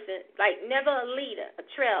person, like never a leader, a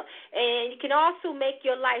trail. And it can also make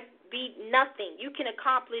your life be nothing. You can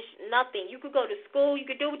accomplish nothing. You could go to school, you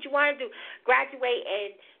could do what you want to do, graduate,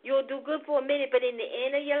 and you'll do good for a minute, but in the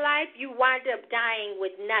end of your life, you wind up dying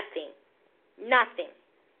with nothing. Nothing.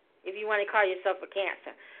 if you want to call yourself a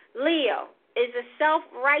Cancer. Leo is a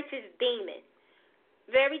self-righteous demon.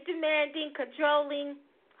 Very demanding, controlling,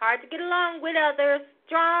 hard to get along with others.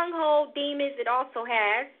 Stronghold demons it also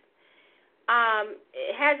has.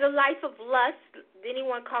 It has a life of lust.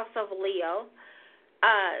 Anyone calls himself a Leo.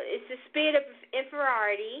 It's the spirit of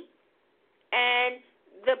inferiority. And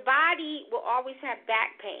the body will always have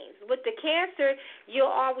back pains. With the Cancer,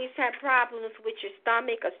 you'll always have problems with your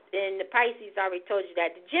stomach, and the Pisces already told you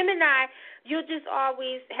that. The Gemini, you'll just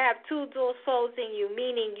always have two dual souls in you,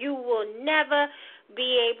 meaning you will never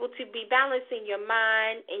be able to be balancing your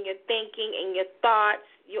mind and your thinking and your thoughts.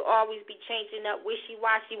 You'll always be changing up,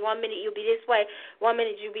 wishy-washy. 1 minute you'll be this way, 1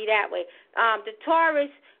 minute you'll be that way. The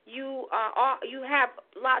Taurus, you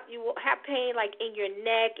will have pain like in your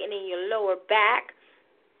neck and in your lower back.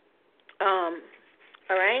 All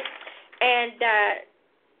right, and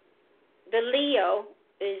the Leo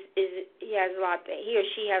he has a lot of pain. He or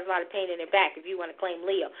she has a lot of pain in their back. If you want to claim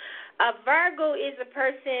Leo, Virgo is a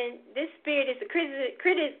person. This spirit is a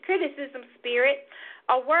criticism spirit,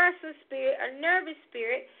 a worrisome spirit, a nervous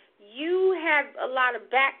spirit. You have a lot of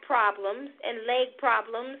back problems and leg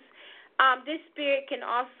problems. This spirit can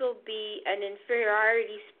also be an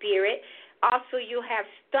inferiority spirit. Also, you'll have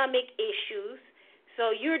stomach issues.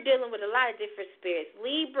 So you're dealing with a lot of different spirits.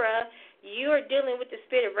 Libra, you're dealing with the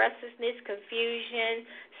spirit of restlessness, confusion,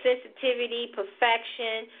 sensitivity,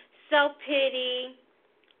 perfection, self-pity.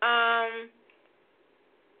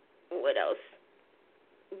 What else?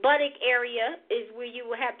 Buttock area is where you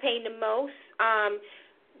will have pain the most.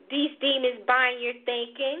 These demons bind your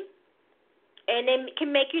thinking, and they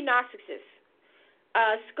can make you narcissist.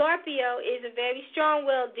 Scorpio is a very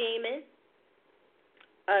strong-willed demon,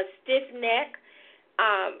 a stiff neck.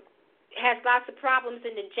 Has lots of problems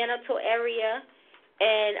in the genital area,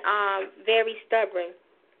 and very stubborn.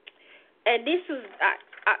 And this was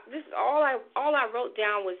this all I wrote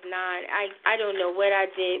down was 9. I don't know what I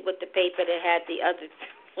did with the paper that had the other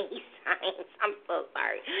signs. I'm so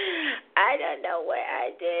sorry. I don't know what I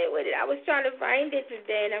did with it. I was trying to find it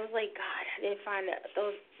today, and I was like, God, I didn't find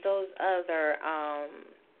those other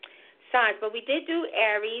signs. But we did do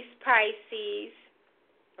Aries, Pisces,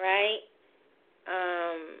 right?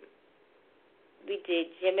 We did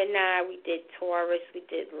Gemini, we did Taurus, we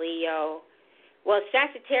did Leo. Well,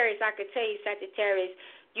 Sagittarius, I could tell you, Sagittarius,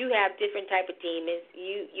 you have different type of demons.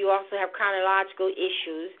 You also have chronological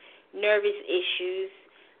issues, nervous issues.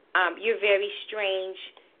 You're very strange,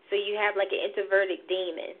 so you have like an introverted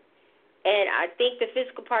demon. And I think the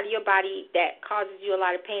physical part of your body that causes you a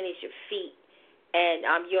lot of pain is your feet and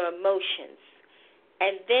your emotions.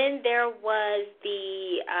 And then there was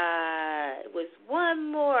was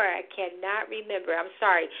one more. I cannot remember. I'm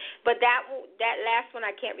sorry. But that last one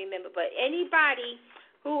I can't remember. But anybody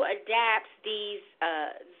who adapts these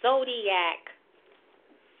zodiac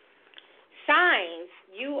signs,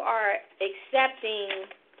 you are accepting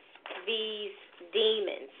these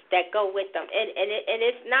demons that go with them. And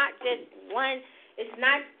it's not just one. It's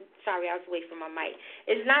not. Sorry, I was away from my mic.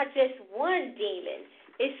 It's not just one demon.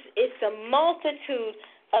 It's a multitude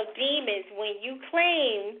of demons when you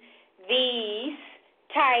claim these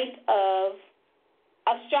type of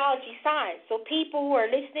astrology signs. So people who are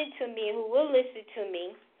listening to me and who will listen to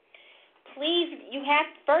me, please, you have,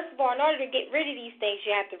 first of all, in order to get rid of these things,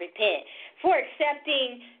 you have to repent for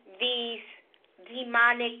accepting these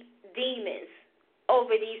demonic demons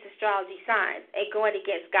over these astrology signs and going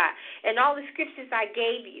against God. And all the scriptures I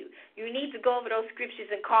gave you, you need to go over those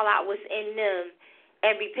scriptures and call out what's in them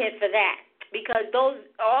and repent for that. Because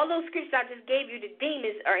all those scriptures I just gave you, the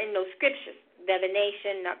demons are in those scriptures.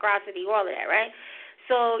 Divination, necrosity, all of that, right?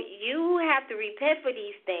 So you have to repent for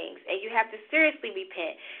these things, and you have to seriously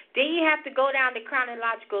repent. Then you have to go down the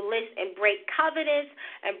chronological list and break covenants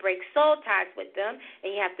and break soul ties with them, and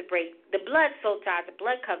you have to break the blood soul ties, the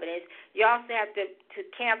blood covenants. You also have to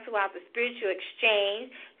cancel out the spiritual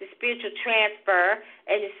exchange, the spiritual transfer,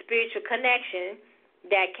 and the spiritual connection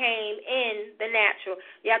that came in the natural.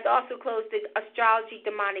 You have to also close the astrology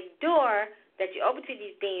demonic door that you open to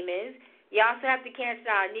these demons. You also have to cancel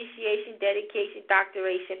out initiation, dedication,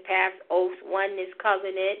 doctoration, paths, oaths, oneness,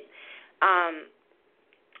 covenant,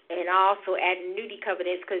 and also add nudity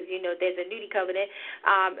covenants because, there's a nudity covenant,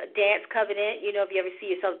 dance covenant. If you ever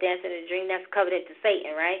see yourself dancing in a dream, that's a covenant to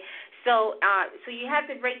Satan, right? So you have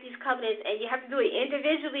to break these covenants, and you have to do it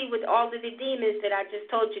individually with all of the demons that I just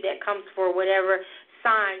told you that comes for whatever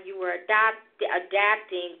sign you were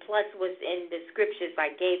adapting plus what's in the scriptures I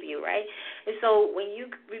gave you, right? And so when you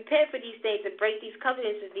repent for these things and break these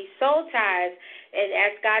covenants and these soul ties and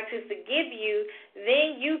ask God to forgive you,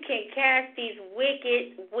 then you can cast these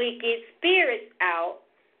wicked spirits out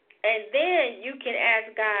And then you can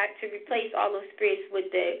ask God to replace all those spirits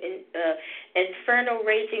with the infernal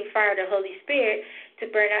raging fire of the Holy Spirit to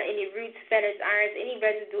burn out any roots, feathers, irons, any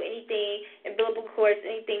residue, anything, umbilical cords,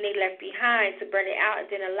 anything they left behind, to burn it out, and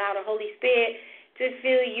then allow the Holy Spirit to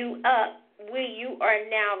fill you up where you are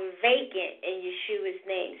now vacant in Yeshua's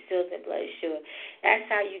name, sealed in blood of Yeshua. That's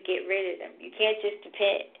how you get rid of them. You can't just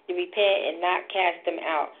repent and not cast them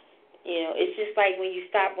out. It's just like when you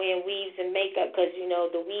stop wearing weaves and makeup because,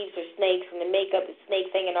 the weaves are snakes and the makeup is snakes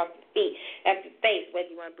hanging off your feet, off your face, whether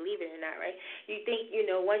you want to believe it or not, right? You think,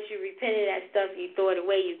 once you repented that stuff, you throw it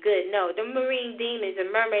away, you're good. No, the marine demons and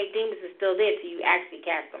mermaid demons are still there till you actually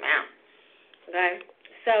cast them out, okay?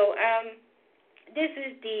 So this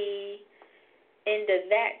is the end of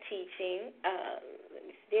that teaching. Let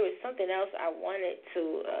me see. There was something else I wanted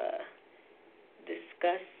to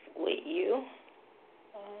discuss with you.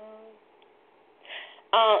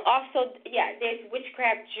 Also, there's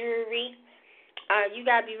witchcraft jewelry. You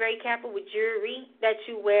got to be very careful with jewelry that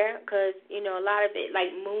you wear because, a lot of it,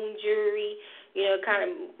 like moon jewelry, kind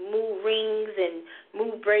of moon rings and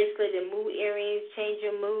moon bracelet and moon earrings, change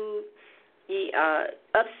your mood.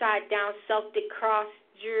 Upside-down Celtic cross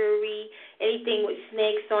jewelry, anything with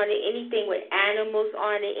snakes on it, anything with animals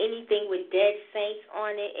on it, anything with dead saints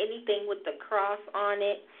on it, anything with the cross on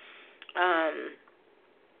it.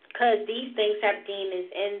 Because these things have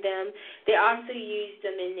demons in them. They also use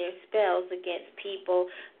them in their spells against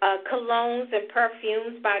people. Colognes and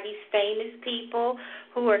perfumes by these famous people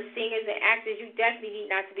who are singers and actors, you definitely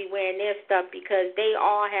need not to be wearing their stuff because they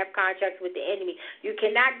all have contracts with the enemy. You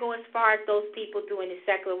cannot go as far as those people do in the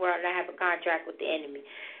secular world and not have a contract with the enemy.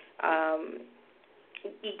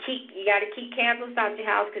 You got to keep candles out your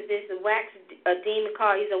house because there's a demon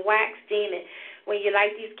called, he's a wax demon. When you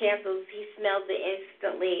light these candles, he smells it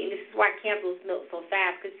instantly. This is why candles melt so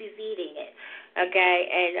fast, because he's eating it, okay?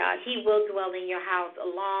 And he will dwell in your house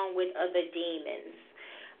along with other demons.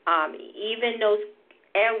 Even those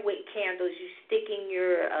airwick candles you stick in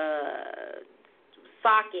your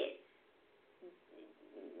socket,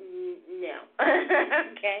 no,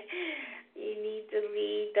 okay? You need to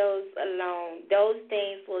leave those alone. Those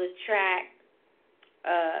things will attract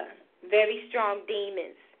very strong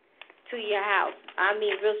demons to your house. I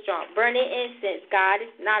mean, real strong. Burning incense. God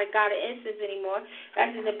is not a God of incense anymore.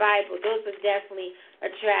 That's in the Bible. Those will definitely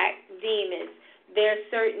attract demons. There are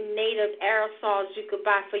certain native aerosols you could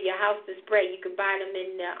buy for your house to spray. You could buy them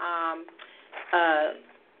in the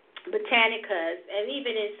Botanicas and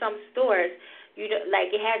even in some stores.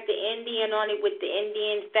 Like it has the Indian on it with the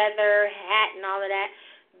Indian feather hat and all of that.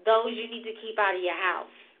 Those you need to keep out of your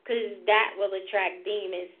house because that will attract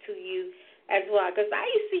demons to you as well, because I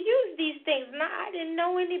used to use these things. No, I didn't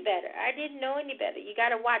know any better. You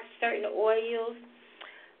got to watch certain oils.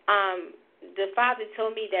 The Father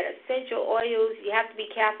told me that essential oils, you have to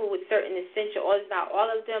be careful with certain essential oils, not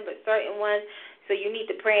all of them, but certain ones. So you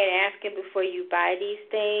need to pray and ask Him before you buy these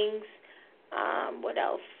things. What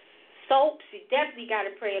else? Soaps. You definitely got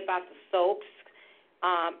to pray about the soaps.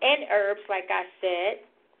 And herbs, like I said.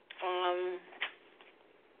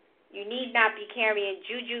 You need not be carrying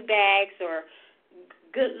juju bags or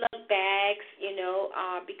good luck bags,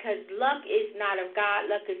 because luck is not of God.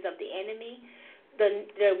 Luck is of the enemy.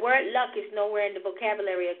 The word luck is nowhere in the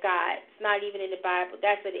vocabulary of God. It's not even in the Bible.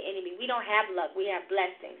 That's of the enemy. We don't have luck. We have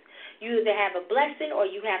blessings. You either have a blessing or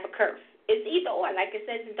you have a curse. It's either or. Like it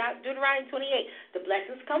says in Deuteronomy 28, the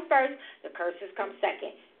blessings come first, the curses come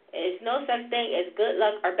second. There's no such thing as good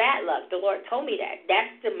luck or bad luck. The Lord told me that.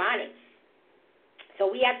 That's demonic. So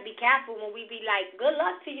we have to be careful when we be like, good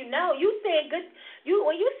luck to you. No, when you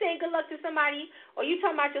saying good luck to somebody, or you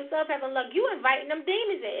talking about yourself having luck, you inviting them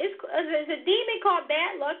demons in. It's a demon called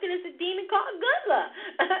bad luck, and it's a demon called good luck.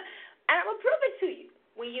 And I'm going to prove it to you.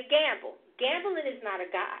 When you gamble, gambling is not a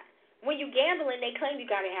God. When you gambling, they claim you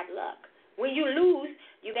got to have luck. When you lose,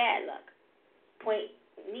 you bad luck. Point.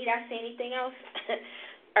 Need I say anything else?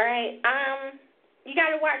 All right. You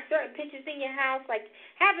got to watch certain pictures in your house, like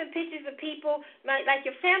having pictures of people, like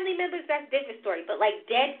your family members, that's a different story. But like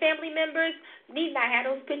dead family members, you need not have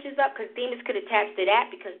those pictures up because demons could attach to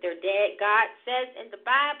that because they're dead. God says in the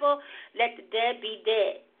Bible, let the dead be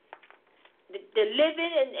dead. The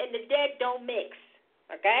living and the dead don't mix,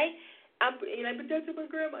 okay? You're like, but that's my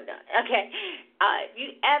grandma. No. Okay. If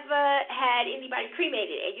you ever had anybody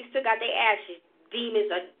cremated and you still got their ashes,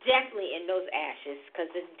 demons are definitely in those ashes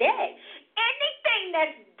because it's dead. Anything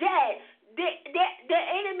that's dead, the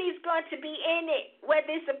enemy's going to be in it.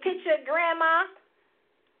 Whether it's a picture of grandma,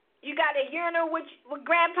 you got a urinal with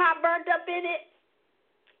grandpa burnt up in it,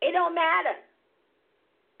 it don't matter.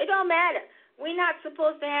 It don't matter. We're not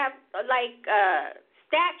supposed to have,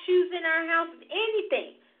 statues in our house,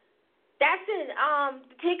 anything. That's in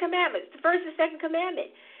the Ten Commandments, the first and second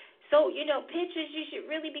commandment. So, pictures, you should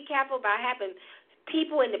really be careful about having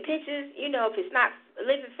people in the pictures, if it's not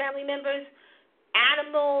living family members,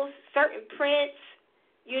 animals, certain prints,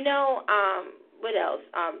 what else?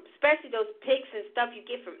 Especially those pics and stuff you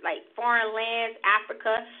get from, like, foreign lands,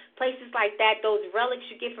 Africa, places like that, those relics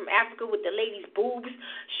you get from Africa with the lady's boobs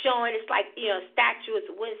showing. It's like, statue, it's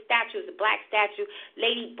a wooden statue, it's a black statue,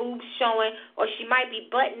 lady boobs showing, or she might be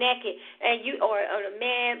butt naked, and or a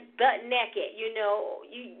man butt naked,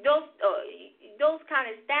 those kind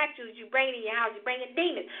of statues you bring in your house, you bring in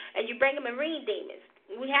demons, and you bring in marine demons.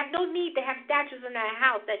 We have no need to have statues in our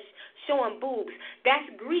house that's showing boobs. That's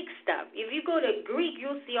Greek stuff. If you go to Greek,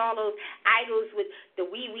 you'll see all those idols with the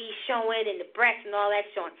wee-wee showing and the breasts and all that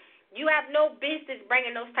showing. You have no business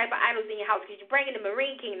bringing those type of idols in your house because you're bringing the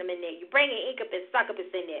marine kingdom in there. You're bringing incubus,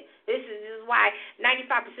 succubus in there. This is why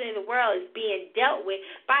 95% of the world is being dealt with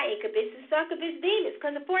by incubus and succubus demons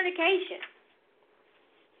because of fornication.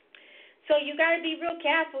 So you got to be real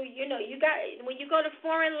careful. When you go to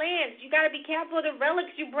foreign lands, you got to be careful of the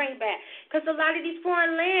relics you bring back because a lot of these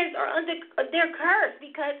foreign lands they're cursed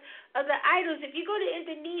because of the idols. If you go to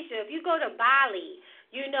Indonesia, if you go to Bali,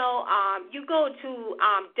 you go to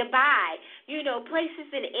Dubai, places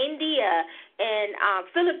in India and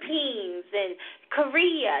Philippines and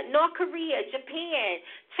Korea, North Korea, Japan,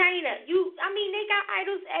 China. They got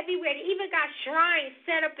idols everywhere. They even got shrines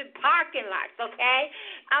set up in parking lots, okay?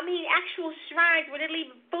 Actual shrines where they're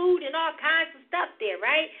leaving food and all kinds of stuff there,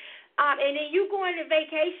 right? And then you go on a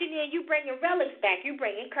vacation and you bringing relics back. You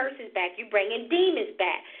bringing curses back. You bringing demons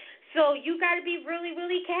back. So you got to be really,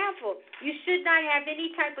 really careful. You should not have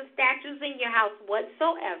any type of statues in your house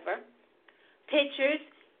whatsoever. Pictures.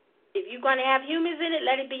 If you're going to have humans in it,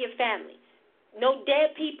 let it be your family. No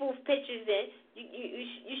dead people's pictures in.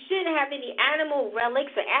 You shouldn't have any animal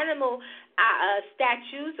relics or animal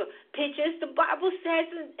statues or pictures. The Bible says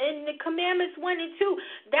in the Commandments 1 and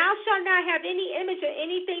 2, thou shalt not have any image or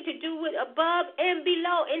anything to do with above and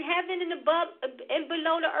below, in heaven and above and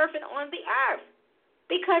below the earth and on the earth.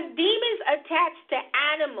 Because demons attach to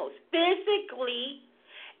animals physically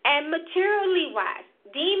and materially wise.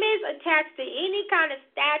 Demons attach to any kind of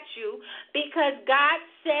statue because God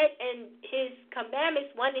said in his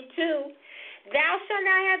commandments 1 and 2, thou shalt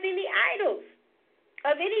not have any idols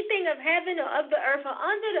of anything of heaven or of the earth or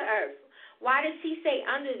under the earth. Why does he say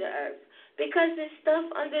under the earth? Because there's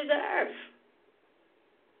stuff under the earth.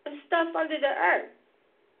 There's stuff under the earth.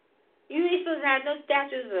 You ain't supposed to have no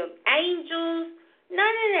statues of angels.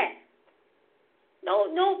 None of that.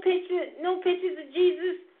 No pictures of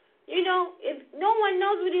Jesus. If no one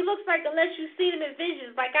knows what he looks like unless you see him in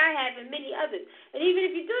visions like I have and many others. And even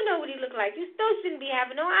if you do know what he looks like, you still shouldn't be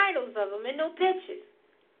having no idols of him and no pictures.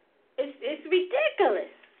 It's ridiculous.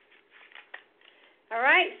 All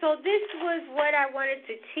right, so this was what I wanted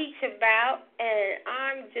to teach about, and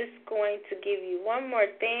I'm just going to give you one more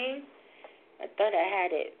thing. I thought I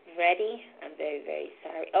had it ready. I'm very, very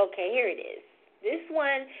sorry. Okay, here it is. This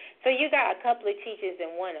one, so you got a couple of teachers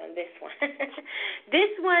in one on this one. This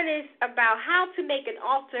one is about how to make an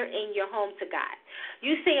altar in your home to God.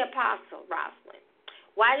 You say, Apostle Rosalind,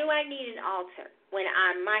 why do I need an altar when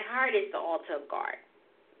my heart is the altar of God?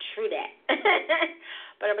 True that.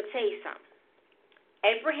 But I'm going to tell you something.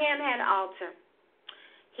 Abraham had an altar.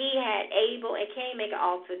 He had Abel and Cain make an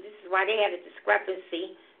altar. This is why they had a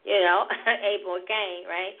discrepancy. Abel and Cain,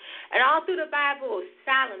 right? And all through the Bible,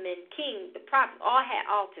 Solomon, king, the prophet, all had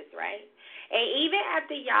altars, right? And even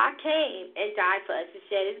after Yah came and died for us to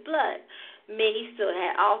shed his blood, many still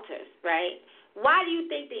had altars, right? Why do you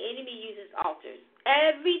think the enemy uses altars?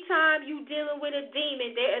 Every time you're dealing with a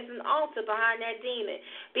demon, there is an altar behind that demon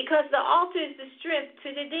because the altar is the strength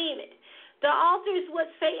to the demon. The altar is what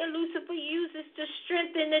Satan Lucifer uses to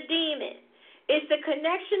strengthen the demon. It's the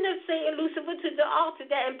connection of Satan Lucifer to the altar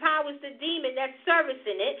that empowers the demon that's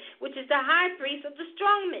servicing it, which is the high priest of the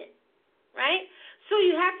strong men, right? So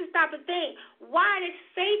you have to stop and think, why does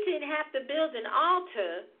Satan have to build an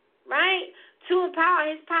altar, right, to empower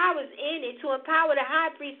his powers in it, to empower the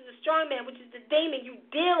high priest of the strong man, which is the demon you're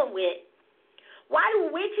dealing with? Why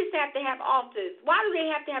do witches have to have altars? Why do they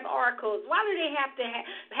have to have oracles? Why do they have to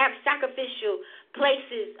have sacrificial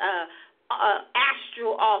places,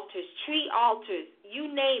 astral altars, tree altars,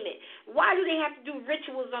 you name it? Why do they have to do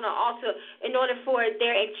rituals on an altar in order for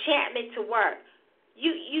their enchantment to work?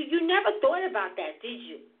 You never thought about that, did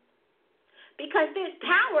you? Because there's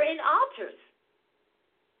power in altars.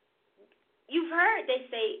 You've heard they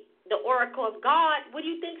say the oracle of God. Where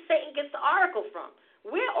do you think Satan gets the oracle from?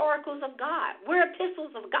 We're oracles of God. We're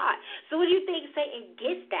epistles of God. So where do you think Satan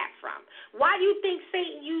gets that from? Why do you think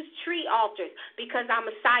Satan used tree altars? Because our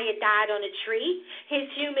Messiah died on a tree. His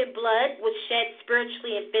human blood was shed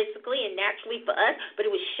spiritually and physically and naturally for us, but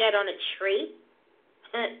it was shed on a tree.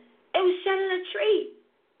 It was shed on a tree.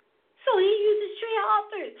 So he uses tree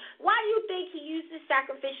altars. Why do you think he uses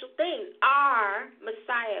sacrificial things? Our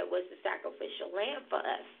Messiah was the sacrificial lamb for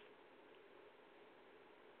us.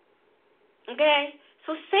 Okay?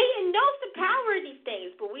 So Satan knows the power of these things,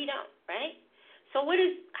 but we don't, right? So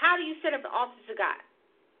how do you set up an altar to God?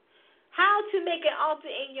 How to make an altar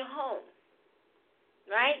in your home,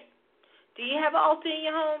 right? Do you have an altar in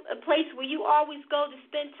your home, a place where you always go to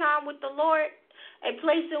spend time with the Lord, a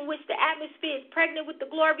place in which the atmosphere is pregnant with the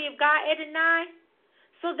glory of God, Adonai,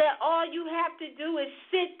 so that all you have to do is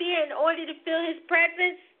sit there in order to feel his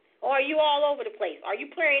presence? Or are you all over the place? Are you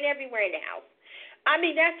praying everywhere in the house? I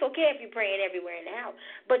mean, that's okay if you're praying everywhere in the house,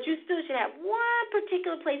 but you still should have one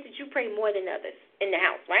particular place that you pray more than others in the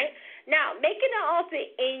house, right? Now, making an altar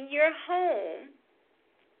in your home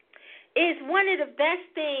is one of the best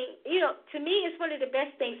things, to me, it's one of the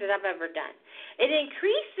best things that I've ever done. It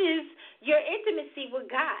increases your intimacy with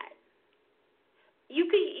God. It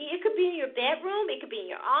could be in your bedroom, it could be in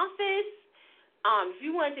your office. If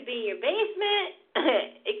you want it to be in your basement,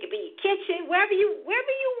 it could be in your kitchen, wherever you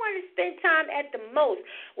want to spend time at the most,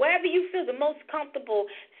 wherever you feel the most comfortable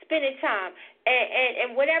spending time,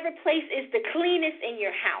 and whatever place is the cleanest in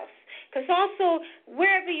your house. Because also,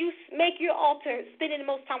 wherever you make your altar, spending the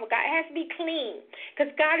most time with God, it has to be clean.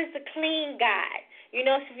 Because God is a clean God. So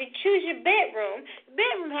if you choose your bedroom, the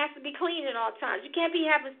bedroom has to be clean at all times. You can't be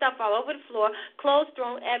having stuff all over the floor, clothes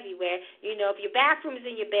thrown everywhere. If your bathroom is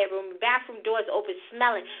in your bedroom, the bathroom door is open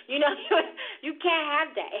smelling, you can't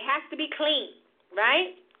have that. It has to be clean,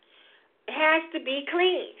 right? It has to be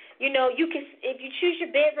clean. You can, if you choose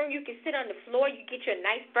your bedroom, you can sit on the floor. You get your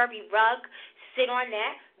nice furry rug, sit on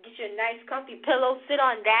that. Get your nice comfy pillow, sit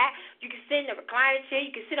on that. You can sit in a recliner chair. You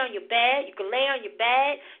can sit on your bed. You can lay on your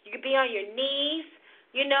bed. You can be on your knees,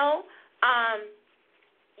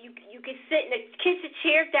 You can sit in a kitchen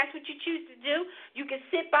chair if that's what you choose to do. You can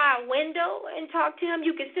sit by a window and talk to him.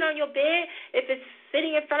 You can sit on your bed if it's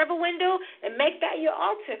sitting in front of a window and make that your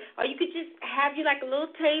altar. Or you could just have you like a little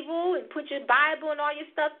table and put your Bible and all your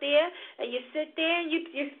stuff there, and you sit there and you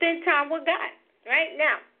spend time with God. Right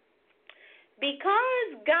now, because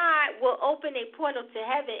God will open a portal to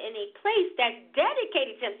heaven in a place that's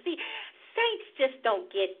dedicated to him. See, saints just don't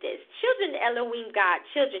get this. Children of Elohim, God,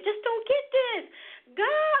 children just don't get this.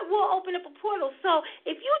 God will open up a portal. So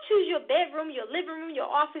if you choose your bedroom, your living room, your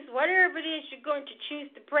office, whatever it is you're going to choose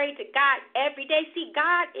to pray to God every day. See,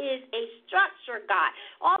 God is a structure God.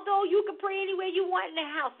 Although you can pray anywhere you want in the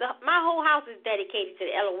house. My whole house is dedicated to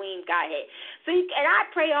the Elohim Godhead. And I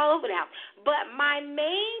pray all over the house. But my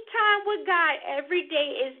main time with God every day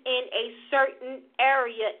is in a certain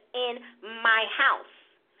area in my house.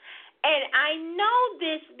 And I know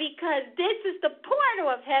this because this is the portal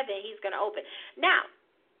of heaven he's going to open. Now,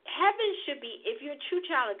 heaven should be, if you're a true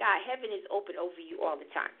child of God, heaven is open over you all the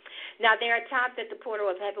time. Now, there are times that the portal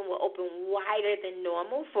of heaven will open wider than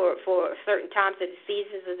normal for certain times of the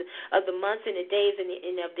seasons of the months and the days and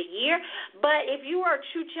of the year. But if you are a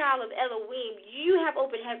true child of Elohim, you have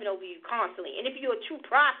open heaven over you constantly. And if you're a true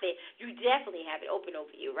prophet, you definitely have it open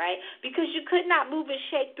over you, right? Because you could not move and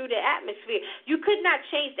shake through the atmosphere. You could not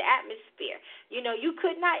change the atmosphere. You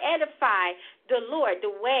could not edify the Lord the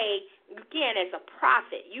way you can as a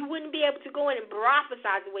prophet. You wouldn't be able to go in and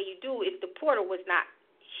prophesy the way you do if the portal was not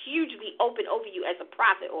hugely open over you as a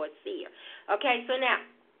prophet or a seer. Okay, so now,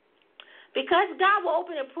 because God will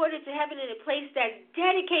open a portal to heaven in a place that's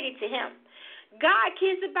dedicated to him, God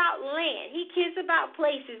cares about land. He cares about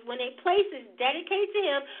places. When a place is dedicated to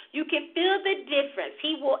him, you can feel the difference.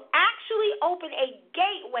 He will actually open a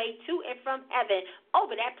gateway to and from heaven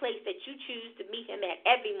over that place that you choose to meet him at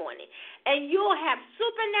every morning. And you'll have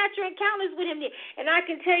supernatural encounters with him there. And I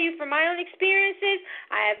can tell you from my own experiences,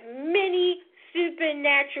 I have many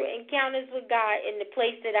supernatural encounters with God in the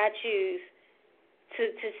place that I choose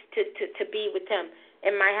to be with him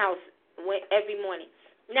in my house every morning.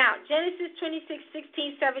 Now, Genesis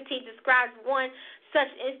 26:16-17 describes one such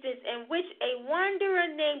instance in which a wanderer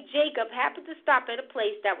named Jacob happened to stop at a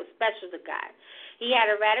place that was special to God. He had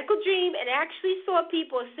a radical dream and actually saw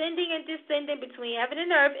people ascending and descending between heaven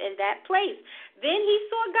and earth in that place. Then he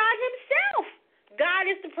saw God himself. God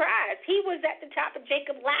is the prize. He was at the top of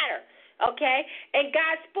Jacob's ladder, okay? And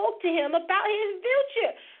God spoke to him about his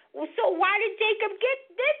future. Well, so why did Jacob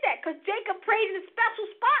did that? Because Jacob prayed in a special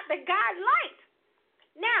spot that God liked.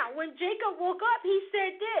 Now, when Jacob woke up, he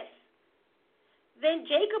said this. Then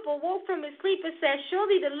Jacob awoke from his sleep and said,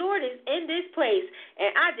 surely the Lord is in this place,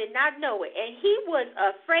 and I did not know it. And he was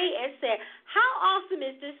afraid and said, how awesome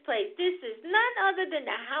is this place? This is none other than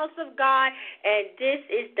the house of God, and this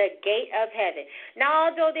is the gate of heaven. Now,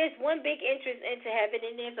 although there's one big entrance into heaven,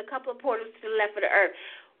 and there's a couple of portals to the left of the earth,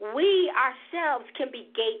 we ourselves can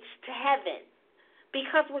be gates to heaven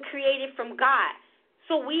because we're created from God.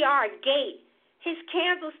 So we are a gate. His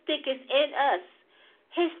candlestick is in us.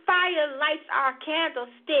 His fire lights our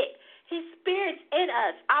candlestick. His Spirit's in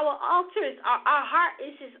us. Our heart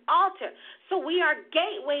is His altar. So we are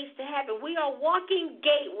gateways to heaven. We are walking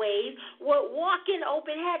gateways. We're walking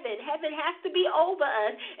open heaven. Heaven has to be over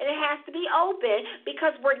us, and it has to be open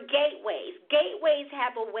because we're gateways. Gateways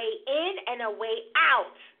have a way in and a way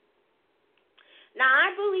out. Now,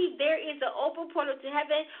 I believe there is an open portal to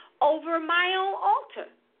heaven over my own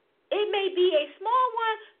altar. It may be a small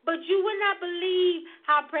one, but you would not believe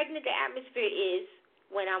how pregnant the atmosphere is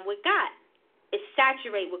when I'm with God. It's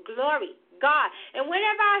saturated with glory, God. And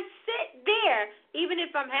whenever I sit there, even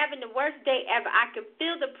if I'm having the worst day ever, I can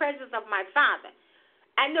feel the presence of my Father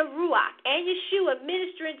and the Ruach and Yeshua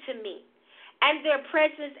ministering to me and their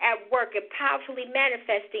presence at work and powerfully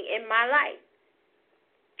manifesting in my life.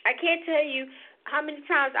 I can't tell you how many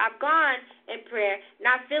times I've gone in prayer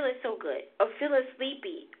not feeling so good or feeling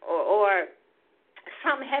sleepy or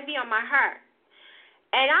something heavy on my heart.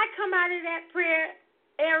 And I come out of that prayer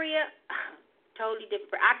area totally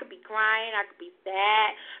different. I could be crying. I could be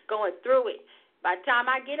sad, going through it. By the time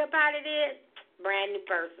I get up out of there, brand new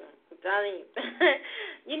person. I'm telling you.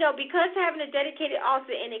 Because having a dedicated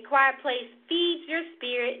altar in a quiet place feeds your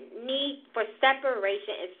spirit need for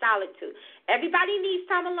separation and solitude. Everybody needs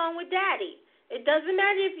time alone with Daddy. It doesn't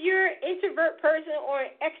matter if you're an introvert person or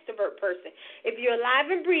an extrovert person. If you're alive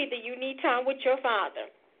and breathing, you need time with your Father.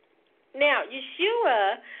 Now,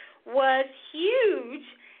 Yeshua was huge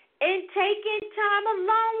in taking time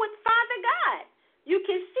alone with Father God. You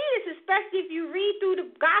can see this, especially if you read through the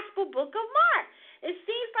Gospel book of Mark. It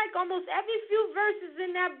seems like almost every few verses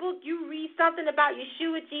in that book you read something about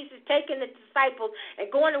Yeshua, Jesus, taking the disciples and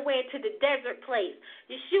going away into the desert place.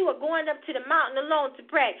 Yeshua going up to the mountain alone to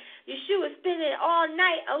pray. Yeshua spending all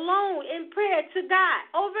night alone in prayer to God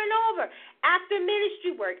over and over. After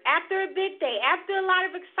ministry work, after a big day, after a lot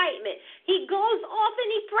of excitement, he goes off and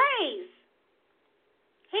he prays.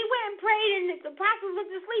 He went and prayed, and the apostles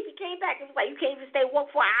looked asleep. He came back and was like, you can't even stay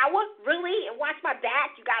woke for an hour? Really? And watch my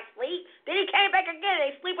back? You got to sleep? Then he came back again, and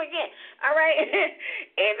they sleep again. All right?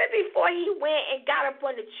 Even before he went and got up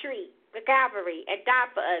on the tree, the Calvary, and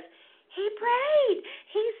died for us, he prayed.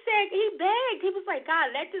 He said, he begged. He was like,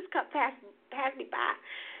 God, let this cup pass me by.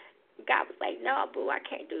 God was like, no, boo, I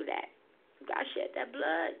can't do that. You got to shed that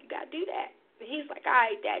blood. You got to do that. And he's like, all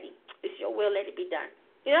right, Daddy, it's your will. Let it be done.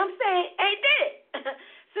 You know what I'm saying? And he did it.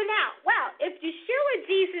 So now, if Yeshua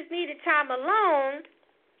Jesus needed time alone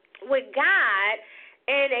with God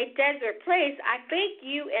in a desert place, I think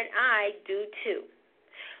you and I do too.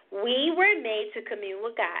 We were made to commune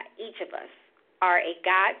with God. Each of us are a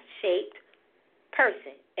God-shaped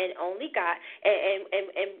person, and only God. And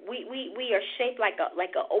we are shaped like an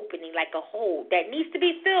opening, like a hole that needs to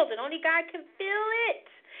be filled, and only God can fill it.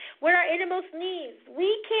 With our innermost needs. We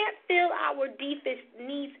can't fill our deepest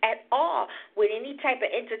needs at all with any type of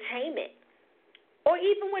entertainment. Or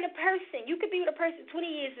even with a person. You could be with a person 20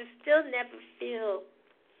 years and still never feel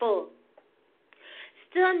full.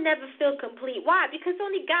 Still never feel complete. Why? Because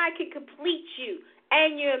only God can complete you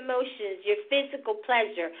and your emotions, your physical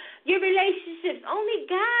pleasure, your relationships. Only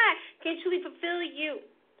God can truly fulfill you.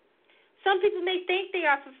 Some people may think they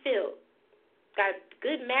are fulfilled. Got a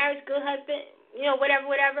good marriage, good husband,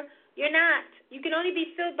 whatever. You're not. You can only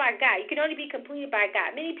be filled by God. You can only be completed by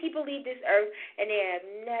God. Many people leave this earth, and they have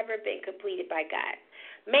never been completed by God.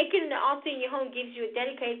 Making the altar in your home gives you a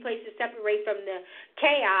dedicated place to separate from the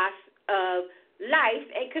chaos of life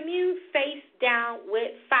and commune face down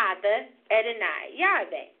with Father Adonai,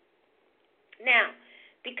 Yahweh. Now,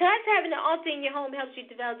 because having an altar in your home helps you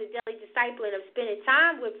develop the daily discipline of spending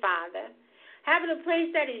time with Father, having a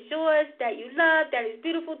place that is yours, that you love, that is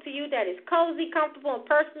beautiful to you, that is cozy, comfortable, and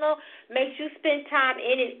personal, makes you spend time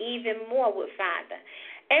in it even more with Father.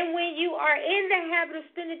 And when you are in the habit of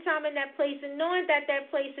spending time in that place and knowing that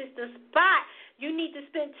that place is the spot you need to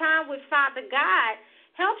spend time with Father God,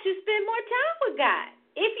 helps you spend more time with God.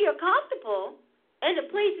 If you're comfortable in the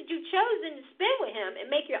place that you've chosen to spend with Him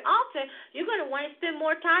and make your altar, you're going to want to spend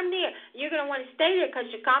more time there. You're going to want to stay there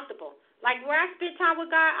because you're comfortable. Like where I spend time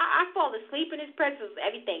with God, I fall asleep in His presence,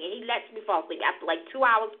 everything, and He lets me fall asleep. After like 2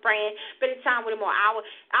 hours praying, spending time with Him, or an hour,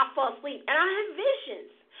 I'll fall asleep. And I have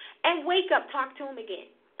visions and wake up, talk to Him again.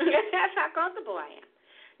 That's how comfortable I am.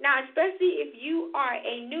 Now, especially if you are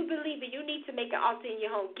a new believer, you need to make an altar in your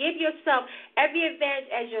home. Give yourself every advantage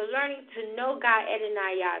as you're learning to know God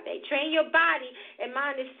Adonai Yahweh. Train your body and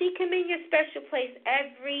mind to seek Him in your special place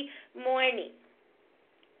every morning.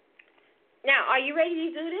 Now, are you ready to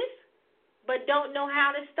do this but don't know how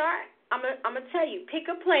to start? I'm going to tell you, pick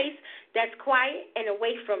a place that's quiet and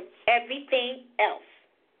away from everything else.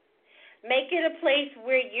 Make it a place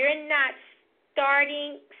where you're not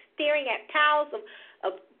staring at piles of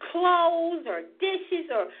clothes or dishes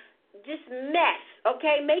or just mess,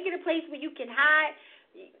 okay? Make it a place where you can hide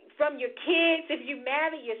from your kids. If you're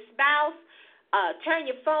married, your spouse, turn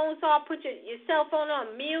your phones off, put your cell phone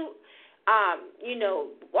on mute,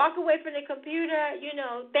 walk away from the computer,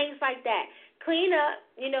 things like that. Clean up,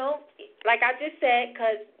 like I just said,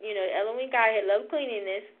 because, Elohim God had loved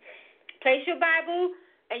cleanliness. Place your Bible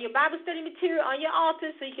and your Bible study material on your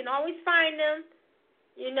altar so you can always find them,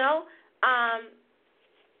 you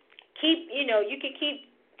can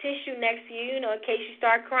keep tissue next to you, in case you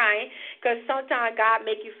start crying, because sometimes God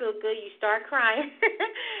make you feel good, you start crying.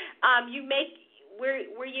 You make where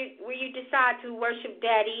you decide to worship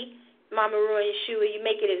Daddy, Mama Roy, and Shua, you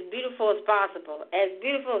make it as beautiful as possible.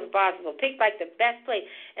 Pick like the best place.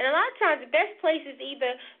 And a lot of times the best place is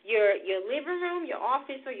either your living room, your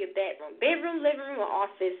office, or your bedroom. Bedroom, living room, or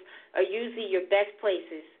office are usually your best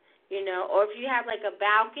places, or if you have like a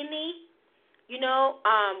balcony.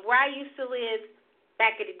 Where I used to live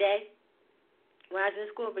back in the day, when I was in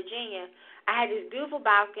school in Virginia, I had this beautiful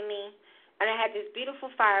balcony, and I had this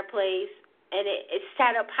beautiful fireplace, and it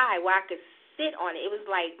sat up high where I could sit on it. It was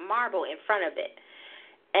like marble in front of it.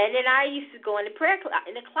 And then I used to go in the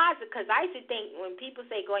closet, because I used to think when people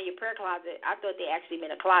say go in your prayer closet, I thought they actually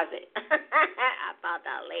meant a closet. I found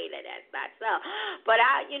out later that's not so. But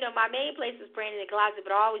my main place was praying in the closet,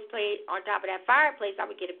 but I always prayed on top of that fireplace. I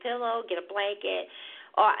would get a pillow, get a blanket,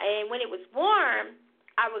 and when it was warm,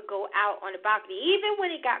 I would go out on the balcony. Even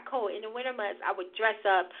when it got cold in the winter months, I would dress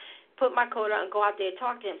up, put my coat on, and go out there and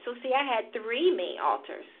talk to him. So see, I had 3 main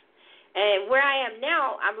altars. And where I am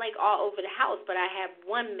now, I'm like all over the house, but I have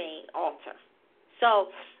one main altar.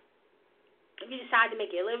 So if you decide to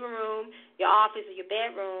make your living room, your office, or your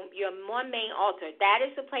bedroom your one main altar, that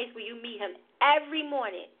is the place where you meet Him every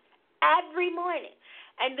morning.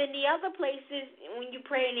 And then the other places, when you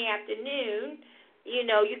pray in the afternoon, you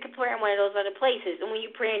can pray in one of those other places. And when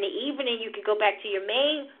you pray in the evening, you can go back to your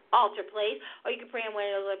main altar place, or you can pray in one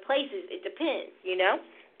of those other places. It depends,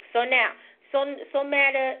 So now, So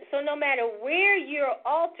no matter where your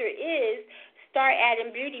altar is, start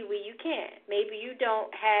adding beauty where you can. Maybe you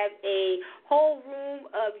don't have a whole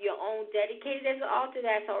room of your own dedicated as an altar.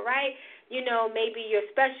 That's all right. Maybe your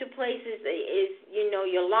special place is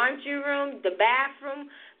your laundry room, the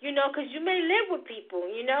bathroom, because you may live with people,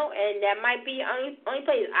 and that might be only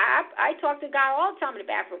place. I talk to God all the time in the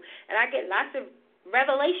bathroom, and I get lots of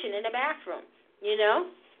revelation in the bathroom,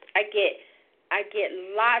 I get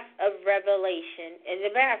lots of revelation in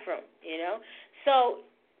the bathroom, So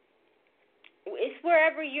it's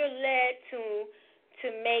wherever you're led to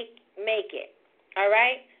make it, all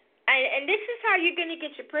right? And this is how you're going to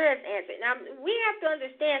get your prayers answered. Now, we have to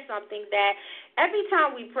understand something, that every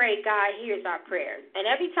time we pray, God hears our prayers. And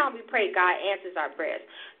every time we pray, God answers our prayers.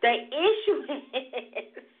 The issue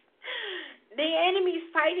is the enemy is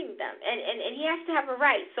fighting them, and he has to have a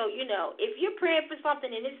right. So, if you're praying for something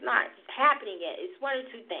and it's not happening yet, it's one of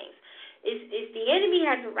 2 things. Is the enemy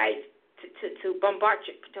has a right to bombard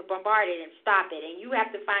it and stop it, and you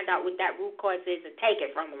have to find out what that root cause is and take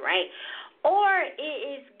it from him, right? Or it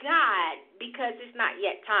is God, because it's not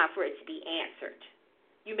yet time for it to be answered.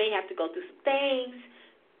 You may have to go through some things.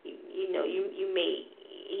 He's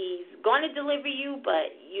going to deliver you, but,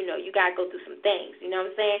 you got to go through some things. You know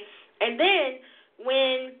what I'm saying? And then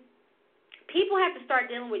when people have to start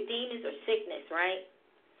dealing with demons or sickness, right?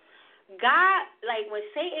 God, like when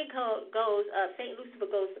Satan goes, St. Lucifer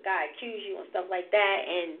goes to God, accuse you and stuff like that,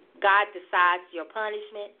 and God decides your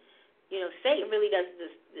punishment. Satan really doesn't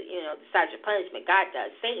just, decide your punishment. God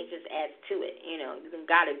does. Satan just adds to it.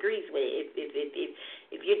 God agrees with it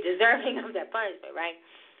if you're deserving of that punishment, right?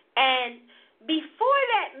 And before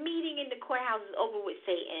that meeting in the courthouse is over with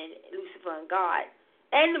Satan, Lucifer, and God,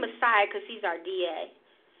 and the Messiah, because he's our DA.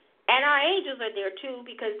 And our angels are there, too,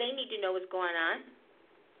 because they need to know what's going on,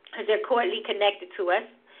 because they're coordinately connected to us.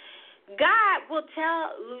 God will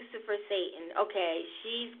tell Lucifer, Satan, okay,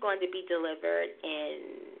 she's going to be delivered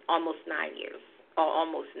in almost 9 years, or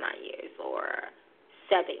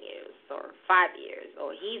 7 years, or 5 years,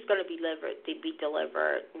 or he's going to be delivered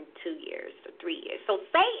in 2 years or 3 years. So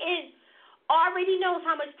Satan already knows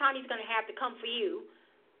how much time he's going to have to come for you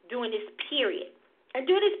during this period. And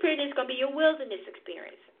during this period, it's going to be your wilderness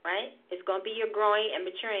experience, right? It's going to be your growing and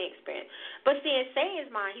maturing experience. But see, in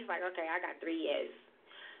Satan's mind, he's like, okay, I got 3 years.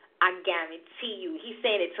 I guarantee you, he's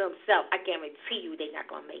saying it to himself, I guarantee you they're not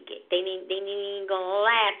going to make it. They ain't going to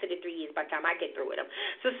last to the 3 years by the time I get through with them.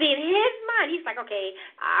 So see, in his mind, he's like, okay,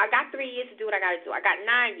 I got 3 years to do what I got to do. I got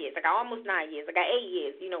 9 years. I got almost 9 years. I got 8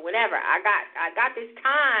 years, whatever. I got this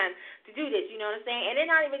time to do this, you know what I'm saying? And they're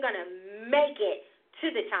not even going to make it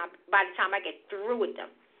to the time by the time I get through with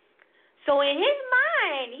them. So in his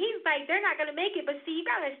mind, he's like, they're not going to make it. But see, you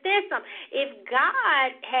got to understand something. If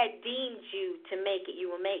God had deemed you to make it, you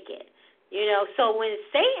will make it. So when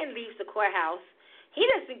Satan leaves the courthouse, he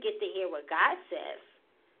doesn't get to hear what God says.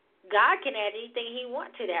 God can add anything he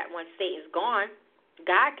wants to that once Satan's gone.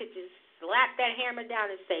 God could just slap that hammer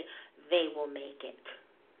down and say, they will make it.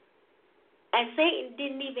 And Satan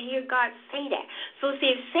didn't even hear God say that. So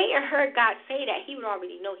see, if Satan heard God say that, he would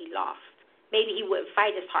already know he lost. Maybe he wouldn't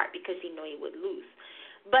fight as hard because he knew he would lose.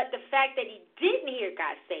 But the fact that he didn't hear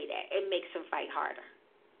God say that, it makes him fight harder.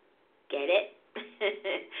 Get it?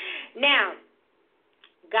 Now,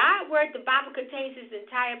 God's word, the Bible contains his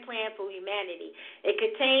entire plan for humanity. It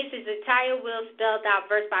contains his entire will spelled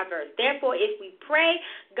out verse by verse. Therefore, if we pray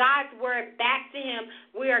God's word back to him,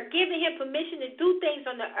 we are giving him permission to do things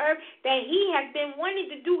on the earth that he has been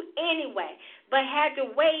wanting to do anyway, but had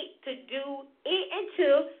to wait to do it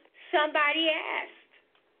until somebody asked.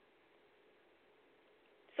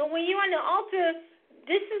 So when you're on the altar,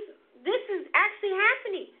 this is actually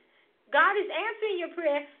happening. God is answering your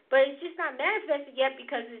prayer, but it's just not manifested yet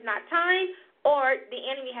because it's not time, or the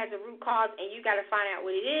enemy has a root cause, and you got to find out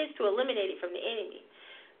what it is to eliminate it from the enemy.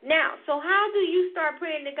 Now, so how do you start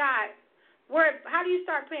praying to God? How do you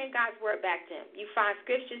start praying God's word back to him? You find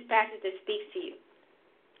scriptures, passage that speaks to you.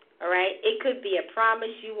 All right? It could be a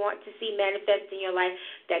promise you want to see manifest in your life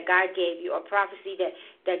that God gave you, or prophecy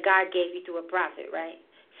that God gave you through a prophet, right?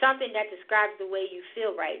 Something that describes the way you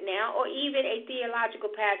feel right now, or even a theological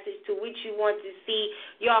passage to which you want to see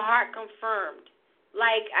your heart confirmed.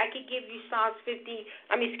 Like I could give you Psalms 32:8.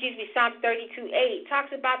 Talks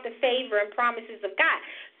about the favor and promises of God.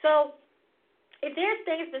 So if there's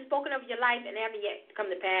things been spoken of your life and haven't yet come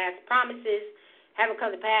to pass, promises haven't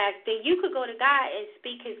come to pass, then you could go to God and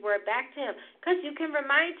speak his word back to him, because you can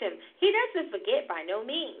remind him. He doesn't forget by no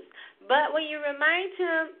means. But when you remind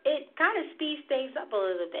him, it kind of speeds things up a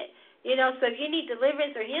little bit. So if you need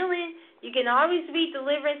deliverance or healing, you can always read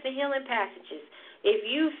deliverance and healing passages. If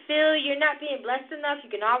you feel you're not being blessed enough, you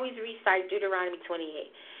can always recite Deuteronomy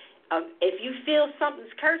 28. If you feel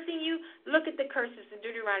something's cursing you, look at the curses in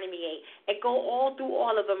Deuteronomy 8 and go all through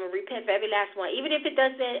all of them and repent for every last one. Even if it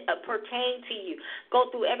doesn't pertain to you, go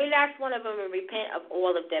through every last one of them and repent of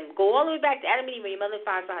all of them. Go all the way back to Adam and Eve, your mother and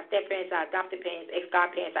father, step-parents, adopted parents,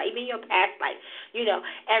 ex-godparents, even your past life,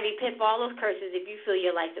 and repent for all those curses if you feel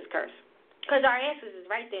your life is cursed. Because our answers is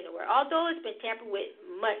right there in the word. Although it's been tampered with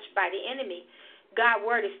much by the enemy, God's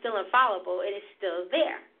word is still infallible and it's still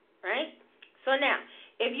there, right? So now,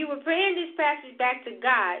 if you were praying this passage back to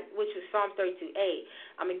God, which was Psalm 32:8,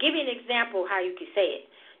 I'm going to give you an example how you could say it.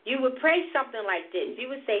 You would pray something like this. You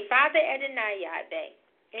would say, Father Adonai Yahweh,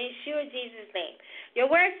 in Yeshua Jesus' name, your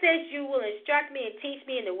word says you will instruct me and teach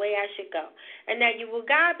me in the way I should go, and that you will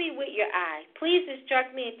guide me with your eye. Please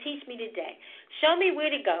instruct me and teach me today. Show me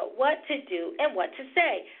where to go, what to do, and what to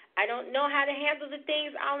say. I don't know how to handle the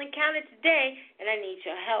things I'll encounter today, and I need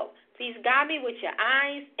your help. Please guide me with your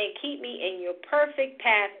eyes and keep me in your perfect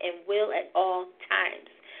path and will at all times.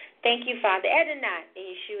 Thank you, Father Adonai, in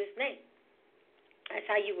Yeshua's name. That's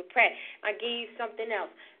how you would pray. I'll give you something else.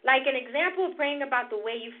 Like an example of praying about the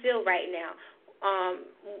way you feel right now.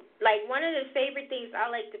 Like one of the favorite things I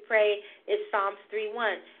like to pray is Psalms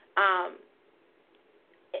 3:1.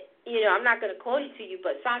 I'm not going to quote it to you,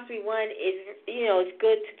 but Psalm 3:1 is, it's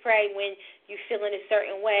good to pray when you're feeling a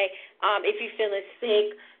certain way. If you're feeling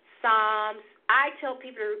sick, Psalms. I tell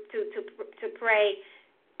people to pray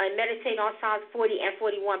and meditate on Psalms 40 and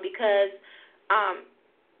 41 because,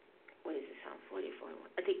 what is it, Psalm 40, 41?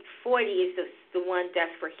 I think 40 is the one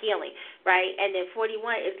that's for healing, right? And then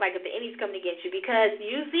 41 is like if the enemy's coming against you, because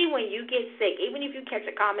usually when you get sick, even if you catch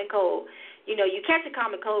a common cold, you catch a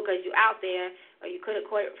common cold because you're out there or you could have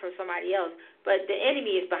caught it from somebody else, but the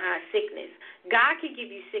enemy is behind sickness. God can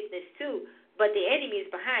give you sickness too, but the enemy is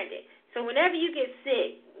behind it. So whenever you get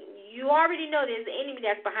sick, you already know there's an enemy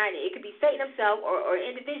that's behind it. It could be Satan himself or an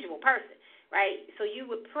individual person, right? So you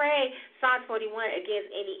would pray Psalms 41 against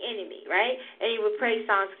any enemy, right? And you would pray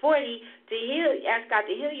Psalms 40 to ask God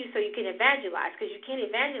to heal you so you can evangelize, because you can't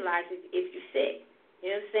evangelize if you're sick.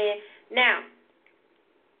 You know what I'm saying? Now,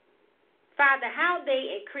 Father, how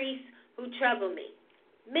they increase who trouble me.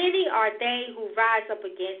 Many are they who rise up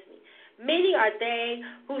against me. Many are they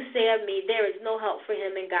who say of me, there is no help for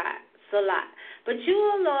him in God. Salah. But you,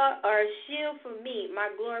 O Lord, are a shield for me, my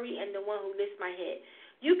glory, and the one who lifts my head.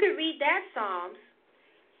 You can read that Psalms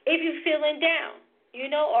if you're feeling down,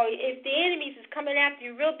 or if the enemies is coming after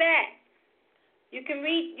you real bad. You can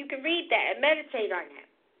read that and meditate on that.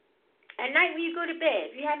 At night when you go to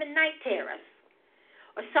bed, if you're having night terrors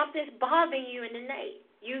or something's bothering you in the night,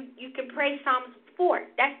 you can pray Psalms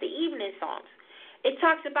 4. That's the evening Psalms. It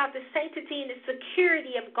talks about the sanctity and the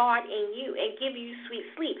security of God in you and giving you sweet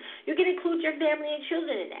sleep. You can include your family and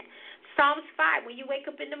children in that. Psalms 5, when you wake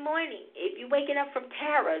up in the morning, if you're waking up from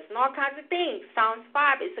terrors and all kinds of things, Psalms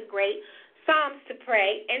 5 is a great Psalms to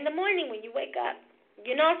pray in the morning when you wake up.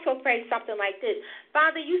 You can also pray something like this.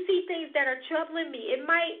 Father, you see things that are troubling me. It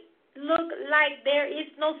might look like there is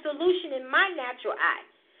no solution in my natural eye.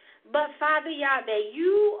 But, Father Yahweh,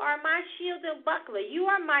 you are my shield and buckler. You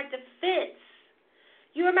are my defense.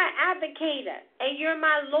 You are my advocator, and you're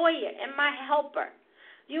my lawyer and my helper.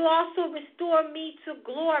 You also restore me to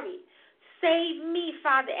glory. Save me,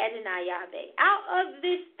 Father Adonai Yahweh, out of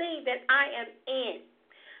this thing that I am in.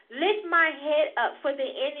 Lift my head up, for the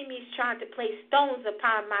enemy is trying to place stones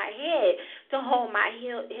upon my head to hold my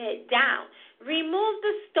head down. Remove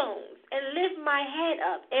the stones and lift my head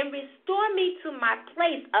up and restore me to my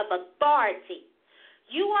place of authority.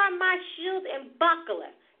 You are my shield and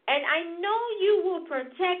buckler, and I know you will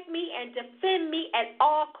protect me and defend me at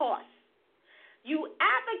all costs. You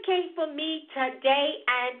advocate for me today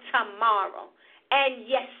and tomorrow and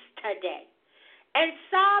yesterday, and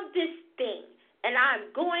solve this thing. And I'm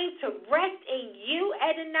going to rest in you,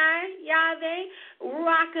 Adonai, Yahweh,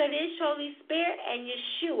 Ruach HaKodesh, Holy Spirit, and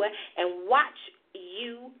Yeshua, and watch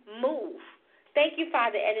you move. Thank you,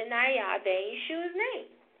 Father Adonai, Yahweh, in Yeshua's name.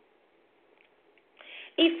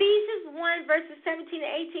 Ephesians 1, verses 17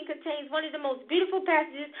 and 18 contains one of the most beautiful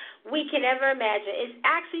passages we can ever imagine. It's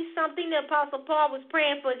actually something the Apostle Paul was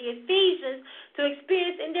praying for the Ephesians to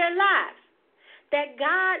experience in their lives. That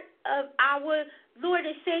God of our Lord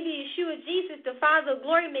and Savior Yeshua Jesus, the Father of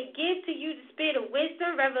glory, may give to you the spirit of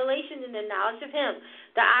wisdom, revelation, and the knowledge of him,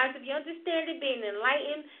 the eyes of your understanding being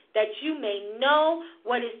enlightened, that you may know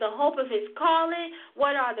what is the hope of his calling,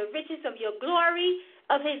 what are the riches of your glory,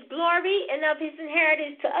 of his glory, and of his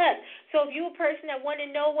inheritance to us. So if you're a person that want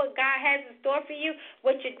to know what God has in store for you,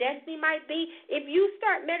 what your destiny might be, if you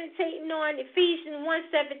start meditating on Ephesians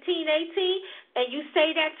 1:17, 18, and you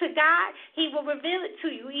say that to God, he will reveal it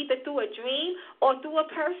to you either through a dream or through a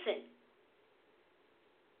person.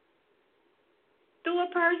 Through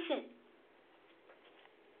a person.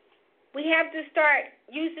 We have to start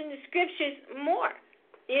using the scriptures more.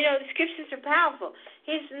 The scriptures are powerful.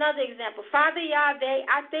 Here's another example. Father Yahweh,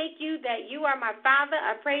 I thank you that you are my Father.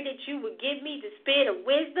 I pray that you would give me the spirit of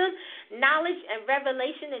wisdom, knowledge, and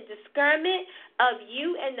revelation and discernment of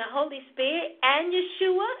you and the Holy Spirit and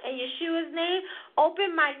Yeshua, in Yeshua's name.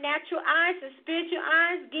 Open my natural eyes and spiritual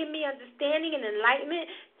eyes. Give me understanding and enlightenment.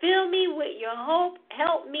 Fill me with your hope.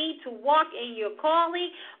 Help me to walk in your calling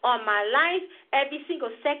on my life. Every single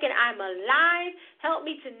second I'm alive. Help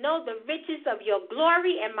me to know the riches of your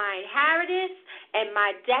glory and my inheritance and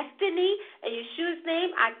my destiny. In Yeshua's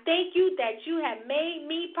name, I thank you that you have made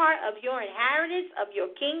me part of your inheritance, of your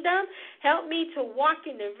kingdom. Help me to walk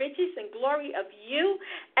in the riches and glory of you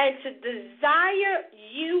and to desire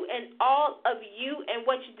you and all of you and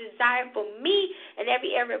what you desire for me in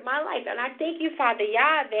every area of my life. And I thank you, Father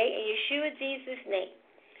Yahweh, in Yeshua Jesus' name.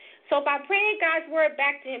 So by praying God's word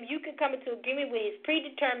back to him, you can come into agreement with his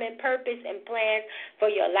predetermined purpose and plans for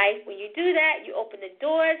your life. When you do that, you open the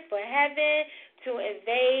doors for heaven to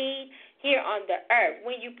invade here on the earth.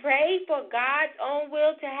 When you pray for God's own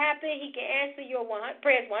will to happen, he can answer your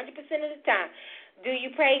prayers 100% of the time. Do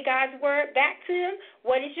you pray God's word back to him?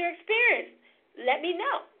 What is your experience? Let me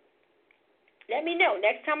know. Let me know.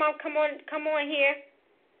 Next time I come on here,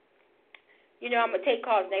 I'm going to take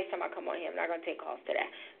calls next time I come on here. I'm not going to take calls today.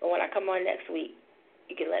 But when I come on next week,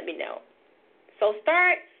 you can let me know. So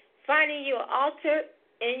start finding you an altar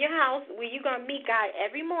in your house where you're going to meet God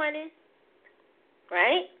every morning,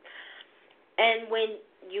 right? And when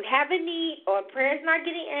you have a need or a prayer is not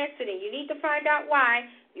getting answered and you need to find out why,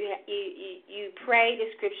 you pray the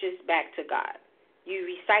scriptures back to God. You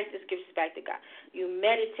recite the scriptures back to God. You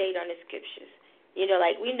meditate on the scriptures.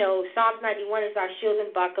 Like we know Psalms 91 is our shield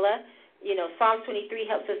and buckler. Psalm 23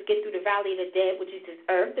 helps us get through the valley of the dead, which is this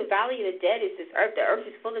earth. The valley of the dead is this earth. The earth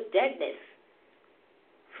is full of deadness,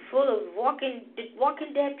 full of walking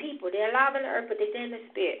dead people. They're alive on the earth, but they're dead in the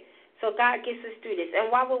spirit. So God gets us through this. And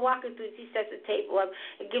while we're walking through, he sets a table up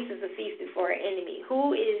and gives us a feast before our enemy.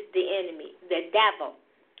 Who is the enemy? The devil.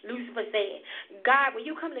 Lucifer saying, God, when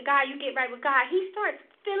you come to God, you get right with God. He starts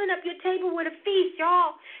filling up your table with a feast,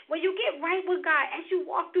 y'all. When you get right with God, as you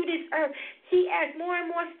walk through this earth, he adds more and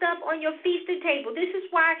more stuff on your feasting table. This is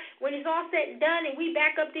why when it's all said and done and we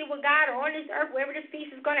back up there with God or on this earth, wherever this feast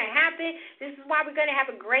is going to happen, this is why we're going to have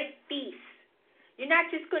a great feast. You're not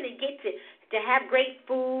just going to get to have great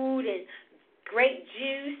food and great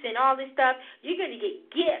juice and all this stuff. You're going to get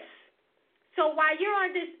gifts. So while you're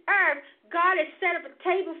on this earth, God has set up a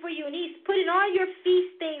table for you, and he's putting all your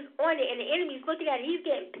feast things on it, and the enemy's looking at it. He's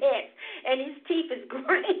getting pissed, and his teeth is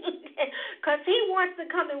grinding because he wants to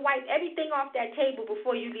come and wipe everything off that table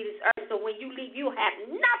before you leave this earth. So when you leave, you'll have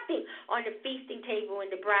nothing on the feasting table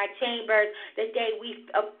in the bride chambers the day we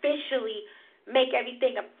officially make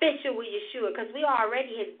everything official with Yeshua, because we are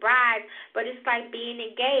already his brides, but it's like being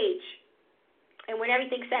engaged. And when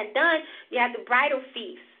everything's said and done, you have the bridal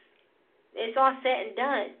feast. It's all said and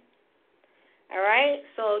done. All right?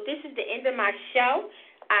 So this is the end of my show.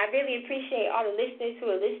 I really appreciate all the listeners who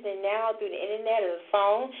are listening now through the internet or the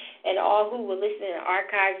phone, and all who will listen in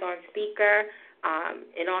archives on speaker,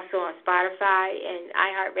 and also on Spotify and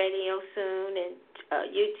iHeartRadio soon, and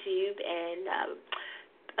YouTube and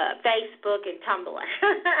Facebook and Tumblr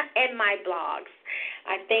and my blogs.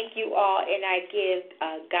 I thank you all, and I give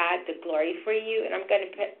God the glory for you. And I'm going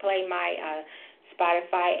to play my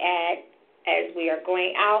Spotify ad as we are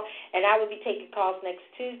going out, and I will be taking calls next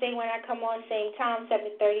Tuesday when I come on, same time,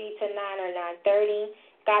 7:30 to 9 or 9:30.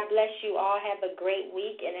 God bless you all. Have a great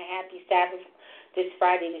week and a happy Sabbath this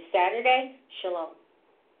Friday to Saturday. Shalom.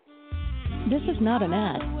 This is not an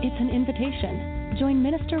ad. It's an invitation. Join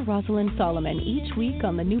Minister Rosalind Solomon each week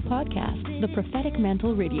on the new podcast, The Prophetic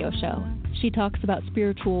Mantle Radio Show. She talks about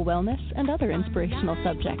spiritual wellness and other inspirational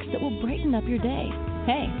subjects that will brighten up your day.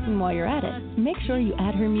 Hey, and while you're at it, make sure you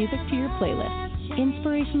add her music to your playlist.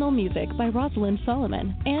 Inspirational music by Rosalind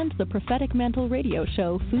Solomon and the Prophetic Mantle Radio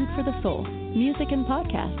Show, Food for the Soul. Music and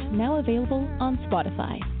podcast now available on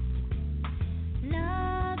Spotify.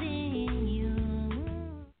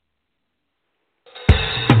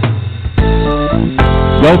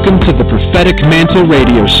 Welcome to the Prophetic Mantle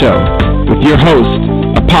Radio Show with your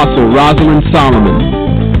host, Apostle Rosalind Solomon.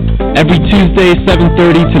 Every Tuesday,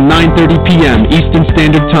 7:30 to 9:30 p.m. Eastern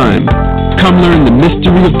Standard Time. Come learn the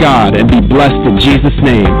mystery of God and be blessed in Jesus'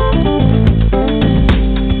 name.